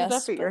know day, it I ended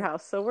guess. up at your But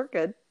house, so we're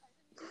good.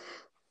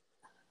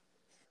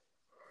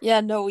 yeah,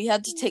 no, we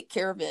had to take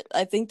care of it.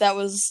 I think that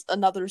was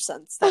another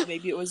sense that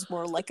maybe it was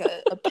more like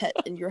a pet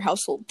in your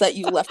household that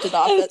you left it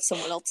off And, at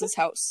someone else's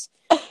house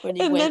when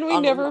you and went then we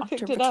on a never long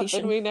picked term it up and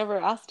vacation. we never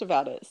asked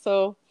about it.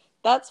 So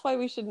that's why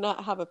we should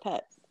not have a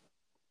pet.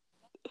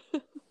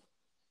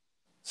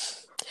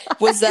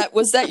 Was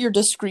that your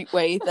discreet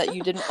way that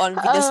you didn't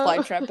want Venus Um,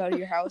 flytrap out of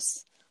your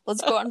house?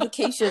 Let's go on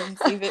vacation,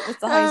 leave it with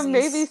the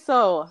maybe Heisies.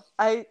 so.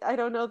 I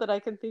don't know that I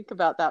can think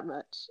about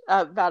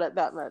it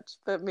that much,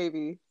 but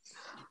maybe.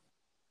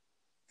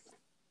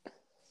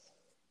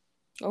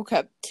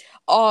 Okay.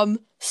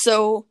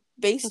 So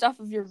based off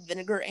of your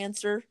vinegar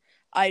answer,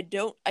 I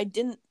don't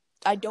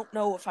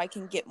know if I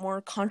can get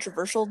more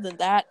controversial than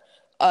that.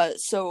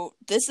 So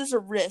this is a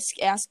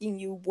risk asking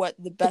you what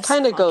the It best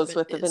kind of goes condiment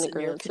with the is in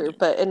vinegar your answer, opinion.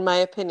 but in my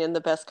opinion,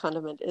 the best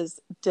condiment is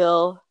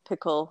dill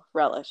pickle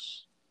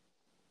relish.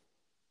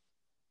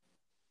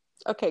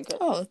 Okay, good,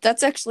 Oh,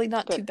 that's actually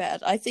not too good.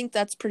 bad. I think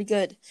that's pretty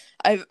good.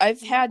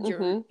 I've had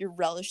Mm-hmm. your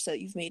relish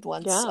that you've made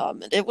once. Yeah,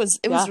 And it was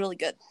yeah. really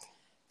good.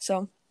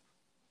 So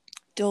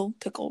dill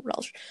pickle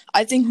relish.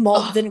 I think malt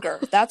Oh,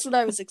 vinegar. That's what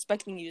I was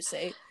expecting you to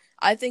say.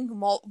 I think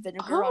malt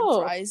vinegar on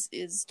oh, fries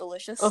is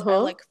delicious. I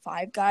uh-huh. like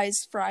Five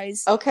Guys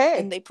fries, and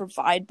Okay. they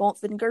provide malt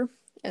vinegar,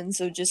 and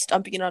so just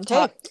dumping it on Hey,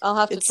 top, I'll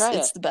have to it's try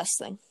it's it. the best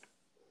thing.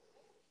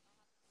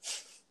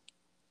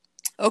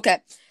 Okay.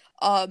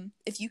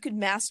 If you could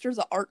master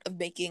the art of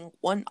making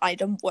one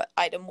item, what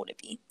item would it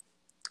be?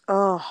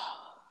 Oh,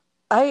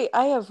 I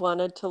have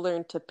wanted to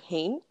learn to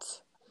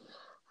paint.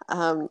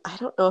 I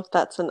don't know if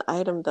that's an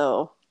item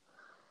though.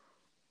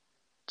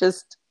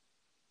 Just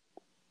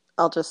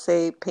I'll just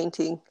say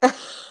painting.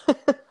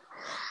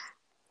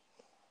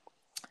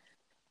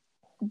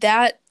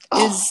 That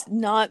is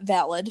not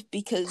valid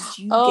because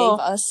you gave Oh,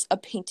 us a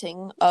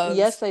painting of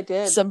yes, I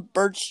did. some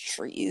birch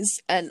trees,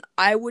 and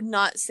I would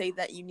not say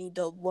that you need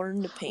to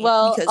learn to paint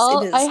Well, because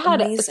it I is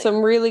had amazing.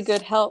 some really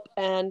good help,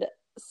 and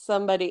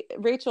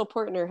Rachel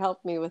Portner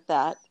helped me with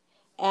that,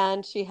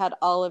 and she had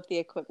all of the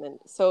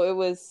equipment, so it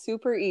was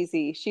super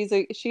easy. She's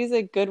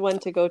a good one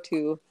to go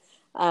to,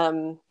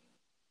 um,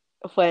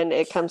 when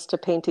it comes to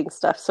painting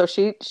stuff. So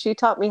she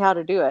taught me how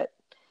to do it,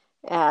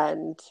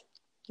 and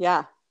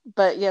yeah.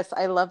 But yes,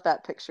 I love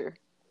that picture.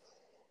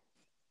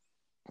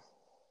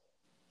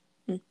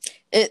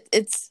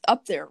 It's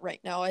up there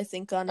right now, I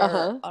think, on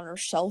our Uh-huh.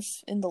 shelf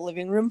in the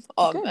living room.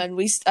 Good. And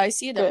I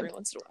see it every Good.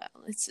 once in a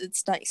while.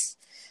 It's nice.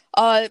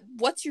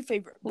 What's your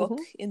favorite book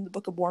Mm-hmm. in the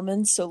Book of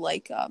Mormon? So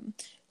like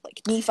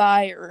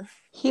Nephi or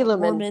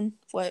Helaman. Mormon.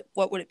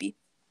 What would it be?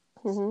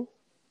 Mm-hmm.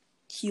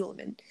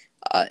 Helaman.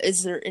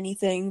 Is there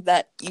anything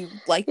that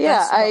you like Yeah,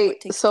 best about I what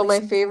takes so place my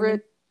in Helaman?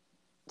 favorite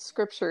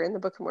scripture in the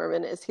Book of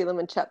Mormon is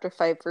Helaman chapter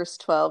 5, verse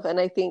 12. And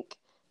I think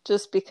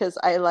just because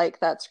I like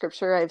that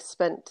scripture, I've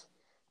spent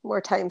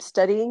more time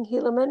studying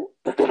Helaman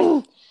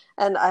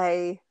and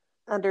I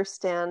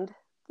understand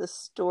the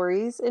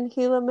stories in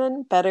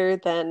Helaman better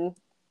than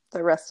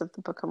the rest of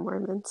the Book of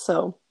Mormon.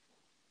 So,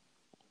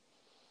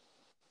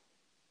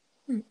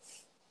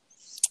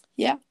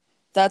 Yeah,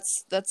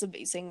 that's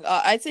amazing.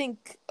 I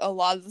think a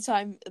lot of the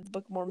time in the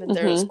Book of Mormon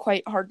there is hmm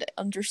quite hard to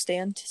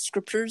understand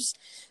scriptures.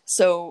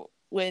 So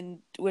when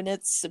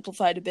it's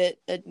simplified a bit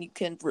and you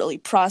can really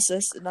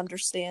process and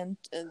understand,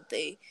 and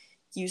they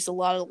use a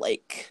lot of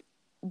like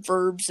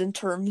verbs and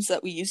terms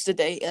that we use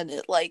today, and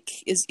it like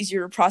is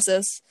easier to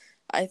process.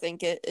 I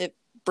think it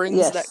brings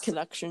that yes.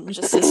 connection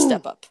just a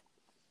step up.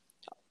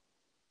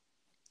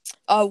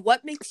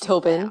 What makes you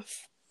Tobin.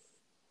 laugh?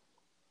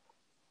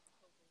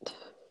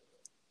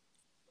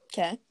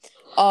 Okay.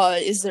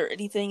 Is there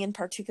anything in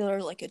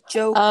particular, like a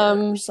joke or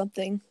Um,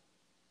 something?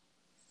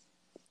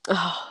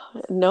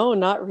 no,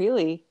 not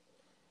really.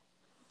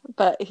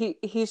 But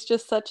he's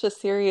just such a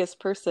serious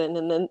person,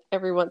 and then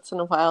every once in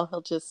a while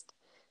he'll just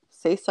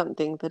say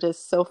something that is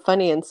so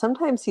funny, and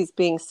sometimes he's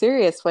being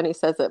serious when he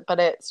says it, but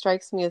it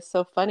strikes me as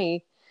so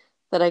funny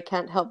that I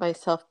can't help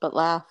myself but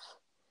laugh.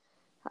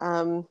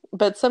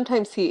 But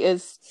sometimes he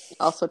is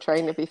also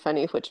trying to be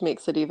funny, which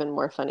makes it even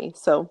more funny.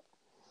 So,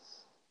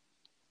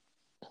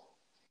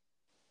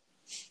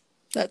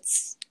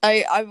 That's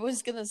I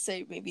was gonna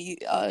say maybe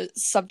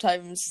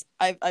sometimes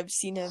I've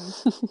seen him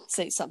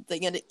say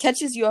something and it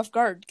catches you off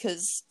guard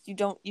because you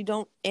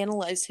don't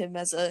analyze him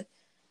as a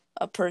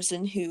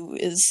person who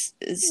is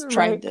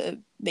trying right. to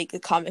make a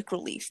comic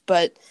relief,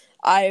 but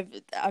I've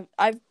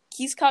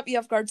he's caught me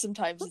off guard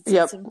sometimes and said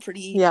Yep. some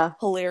pretty Yeah.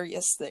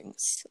 hilarious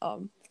things.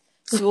 So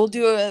we'll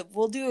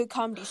do a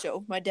comedy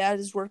show. My dad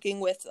is working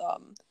with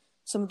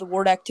some of the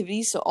ward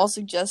activities, so I'll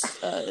suggest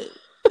a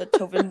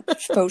Tovin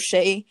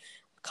Fauché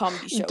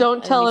comedy show,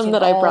 Don't and tell we him can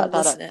that I all brought that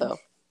listen up, in. though.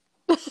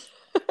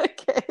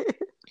 Okay.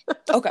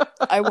 Okay,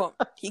 I won't.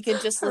 He can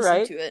just listen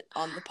Right. to it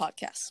on the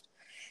podcast.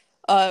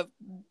 Uh,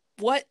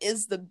 what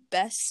is the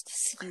best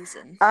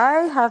season? I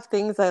have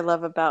things I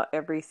love about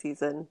every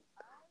season.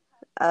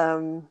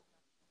 Um,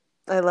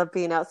 I love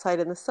being outside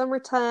in the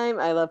summertime.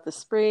 I love the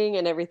spring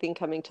and everything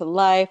coming to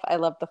life. I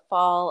love the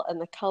fall and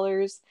the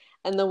colors.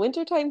 And the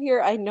wintertime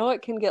here, I know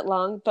it can get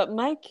long, but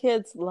my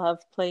kids love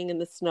playing in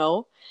the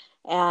snow.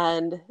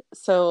 And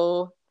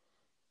so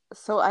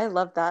I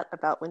love that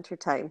about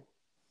wintertime.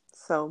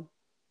 So,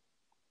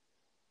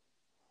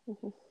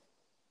 mhm.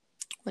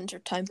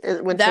 Wintertime.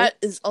 Winter. That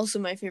is also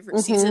my favorite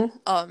Mm-hmm.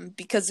 season.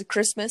 Because of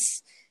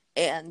Christmas,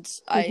 and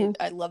Mm-hmm.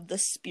 I love the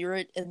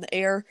spirit in the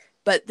air.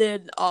 But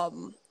then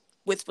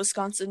with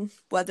Wisconsin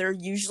weather,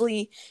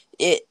 usually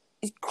it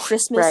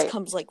Christmas Right.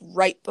 comes like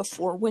right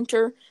before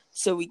winter,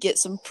 so we get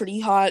some pretty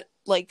hot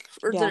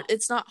Yeah.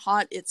 it's not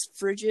hot, it's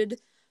frigid,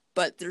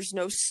 but there's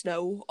no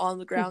snow on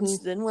the ground. Mm-hmm.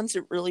 So then once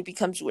it really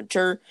becomes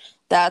winter,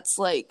 that's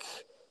like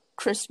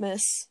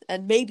Christmas,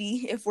 and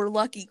maybe if we're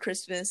lucky,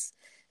 Christmas,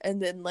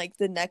 and then like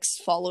the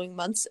next following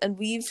months. And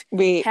we've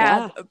had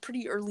Yeah. a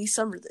pretty early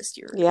summer this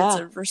year. It's Yeah.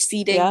 a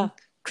receding Yeah.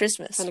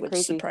 Christmas, Kind of which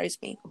crazy.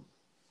 surprised me.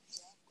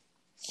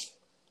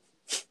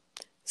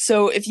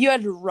 So if you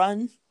had to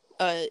run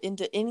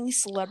into any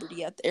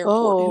celebrity at the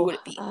airport, who Oh, would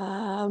it be?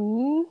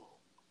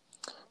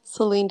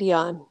 Celine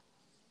Dion.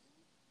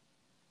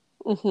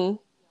 Mm-hmm.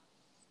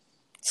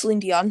 Celine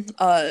Dion.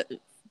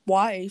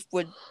 Why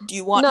would do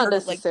you want Not her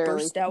to like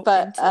necessarily, burst out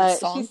but into she's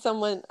song?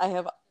 someone I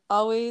have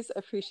always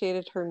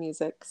appreciated her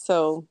music.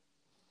 So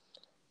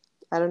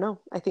I don't know.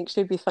 I think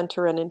she'd be fun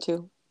to run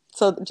into.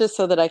 So just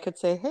so that I could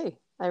say, hey,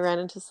 I ran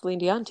into Celine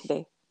Dion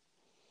today.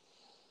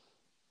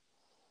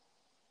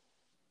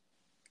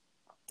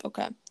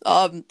 Okay.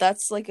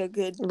 That's like a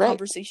good Right.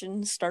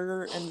 conversation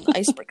starter and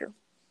icebreaker.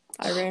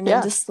 I ran Yeah.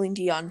 into Celine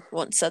Dion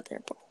once at the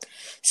airport.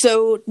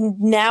 So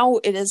now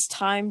it is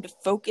time to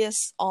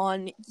focus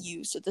on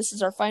you. So this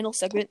is our final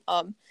segment.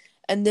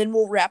 And then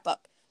we'll wrap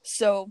up.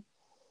 So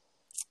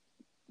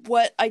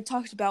what I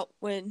talked about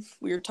when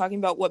we were talking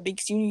about what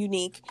makes you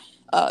unique,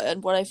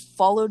 and what I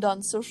followed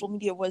on social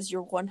media was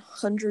your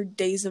 100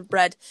 days of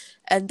bread,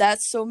 and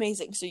that's so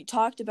amazing. So you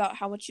talked about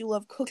how much you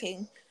love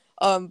cooking,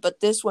 but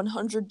this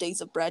 100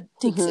 days of bread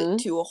takes it Mm-hmm.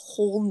 to a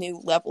whole new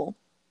level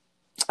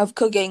of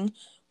cooking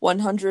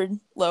 100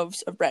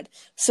 loaves of bread.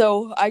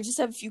 So I just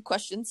have a few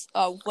questions.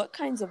 What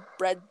kinds of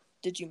bread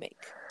did you make?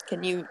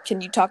 Can you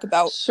talk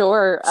about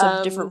Sure.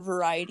 some different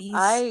varieties?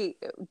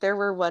 There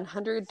were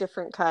 100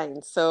 different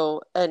kinds.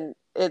 So, and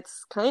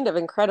it's kind of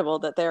incredible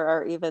that there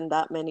are even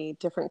that many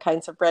different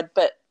kinds of bread.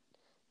 But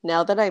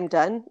now that I'm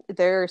done,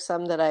 there are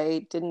some that I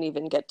didn't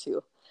even get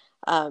to.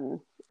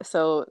 Um,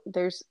 so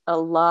there's a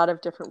lot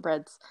of different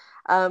breads.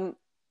 Um,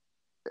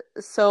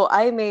 so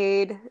I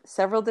made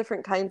several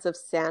different kinds of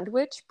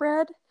sandwich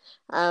bread,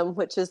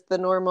 which is the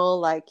normal,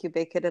 like you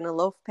bake it in a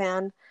loaf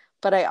pan.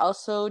 But I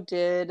also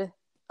did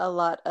a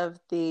lot of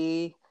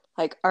the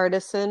like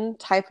artisan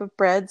type of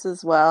breads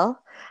as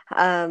well.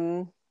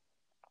 Um,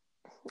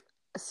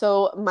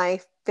 so my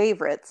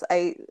favorites,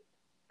 I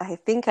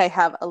think I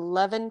have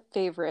 11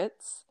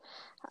 favorites.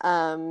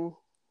 Um,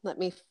 let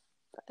me,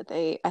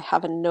 I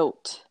have a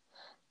note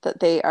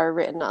that they are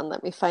written on.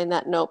 Let me find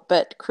that note.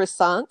 But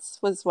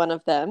croissants was one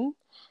of them.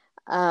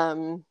 Let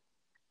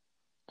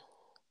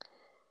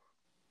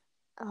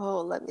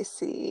me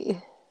see.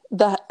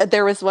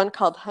 There was one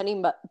called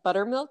honey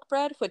buttermilk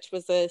bread, which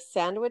was a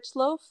sandwich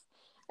loaf,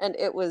 and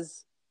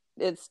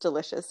it's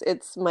delicious.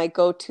 It's my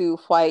go-to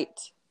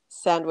white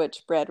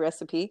sandwich bread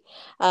recipe.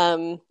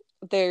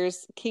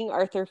 There's King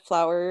Arthur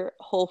flour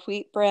whole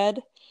wheat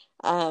bread.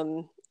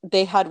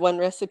 They had one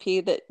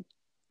recipe that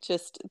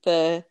just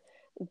the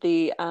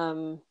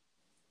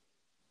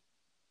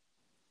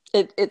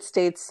it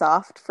stayed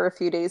soft for a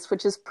few days,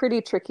 which is pretty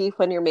tricky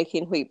when you're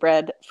making wheat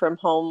bread from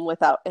home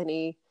without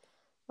any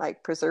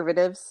like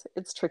preservatives.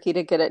 It's tricky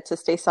to get it to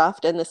stay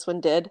soft, and this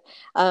one did.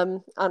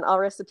 On All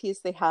Recipes,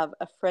 they have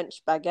a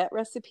French baguette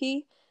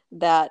recipe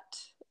that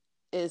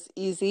is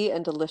easy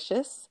and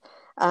delicious.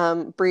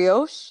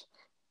 Brioche,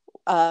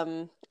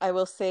 I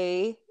will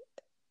say,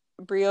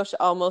 brioche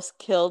almost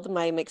killed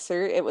my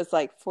mixer. It was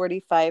like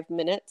 45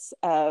 minutes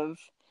of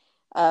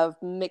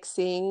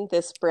mixing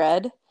this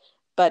bread,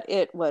 but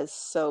it was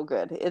so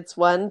good. It's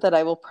one that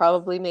I will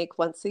probably make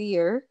once a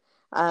year,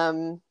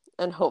 and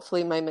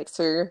hopefully my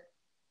mixer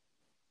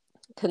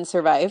can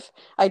survive.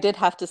 I did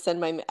have to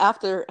send my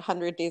after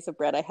 100 days of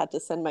bread. I had to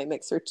send my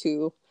mixer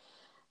to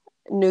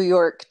New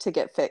York to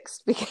get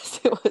fixed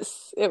because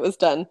it was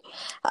done.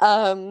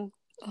 Um,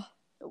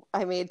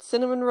 I made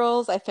cinnamon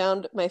rolls. I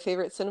found my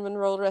favorite cinnamon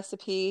roll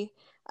recipe.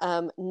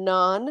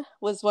 Naan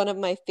was one of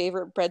my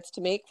favorite breads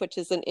to make, which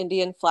is an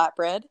Indian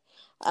flatbread.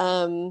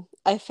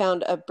 I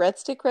found a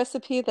breadstick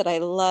recipe that I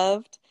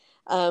loved.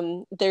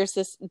 There's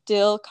this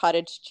dill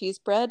cottage cheese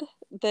bread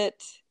that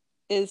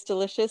is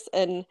delicious,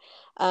 and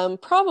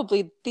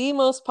probably the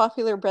most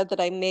popular bread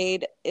that I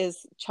made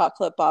is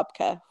chocolate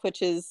babka,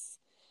 which is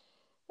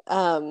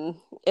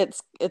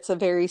it's a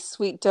very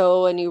sweet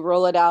dough, and you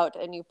roll it out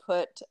and you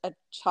put a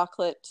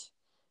chocolate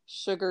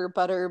sugar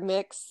butter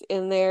mix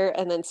in there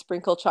and then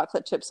sprinkle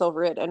chocolate chips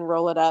over it and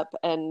roll it up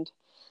and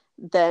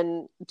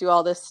then do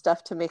all this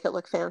stuff to make it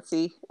look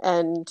fancy,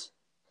 and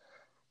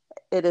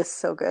it is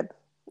so good.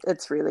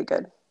 It's really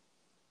good.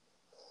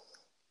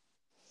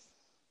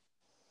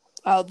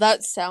 Oh,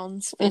 that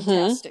sounds Mm-hmm.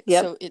 fantastic.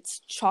 Yep. So it's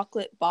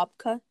chocolate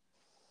babka.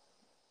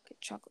 Okay,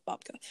 chocolate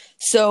babka.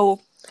 So,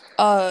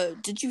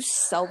 did you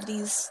sell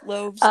these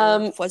loaves, or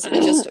Um, was it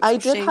just a I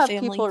did Fauché have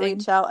family people thing?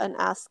 reach out and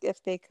ask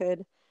if they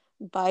could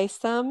buy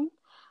some.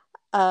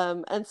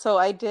 And so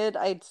I did.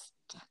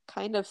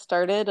 Kind of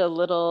started a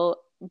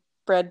little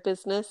bread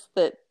business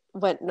that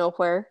went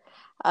nowhere.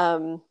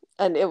 And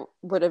it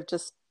would have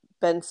just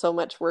been so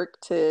much work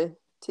to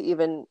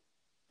even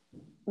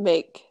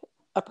make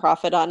a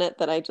profit on it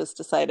that I just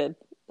decided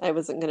I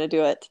wasn't going to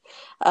do it.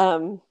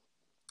 Um,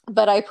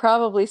 but I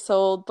probably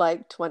sold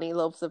like 20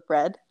 loaves of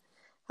bread.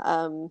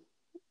 Um,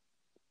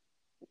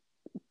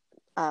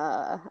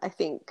 I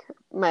think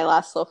my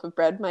last loaf of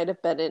bread might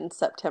have been in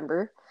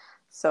September.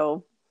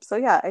 So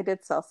yeah, I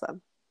did sell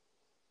some.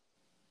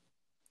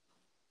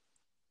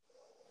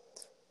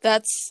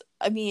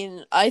 I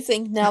mean, I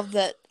think now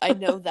that I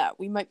know that,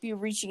 we might be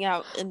reaching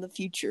out in the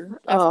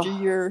future after Oh,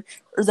 your,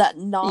 or that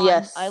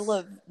naan. I yes.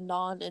 love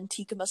naan and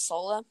tikka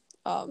masala.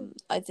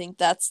 I think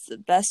that's the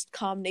best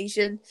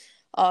combination.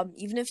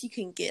 Even if you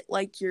can get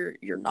like your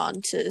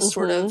naan to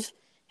sort Mm-hmm. of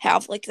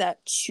have like that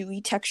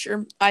chewy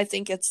texture, I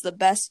think it's the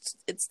best.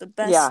 It's the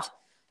Yeah. best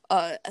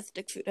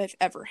ethnic food I've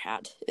ever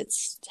had.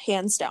 It's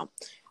hands down.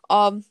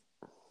 Um,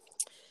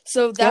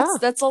 so Yeah.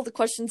 that's all the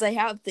questions I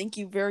have. Thank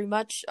you very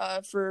much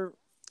for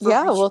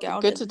Yeah. Well, reaching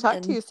out good to talk to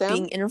and you, Sam.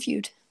 being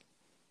interviewed.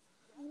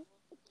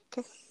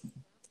 Okay.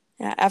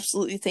 Yeah,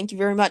 absolutely. Thank you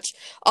very much.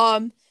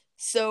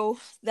 So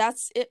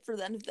that's it for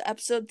the end of the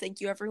episode. Thank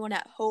you everyone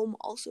at home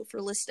also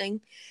for listening.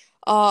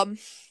 Um,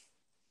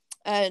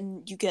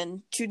 and you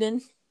can tune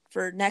in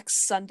for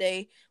next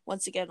Sunday.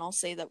 Once again, I'll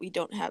say that we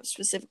don't have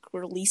specific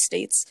release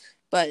dates,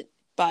 but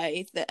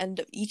by the end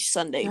of each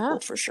Sunday, Yeah. we'll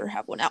for sure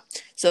have one out.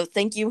 So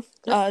thank you,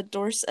 Yep.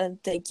 Doris,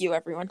 and thank you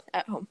everyone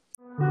at home.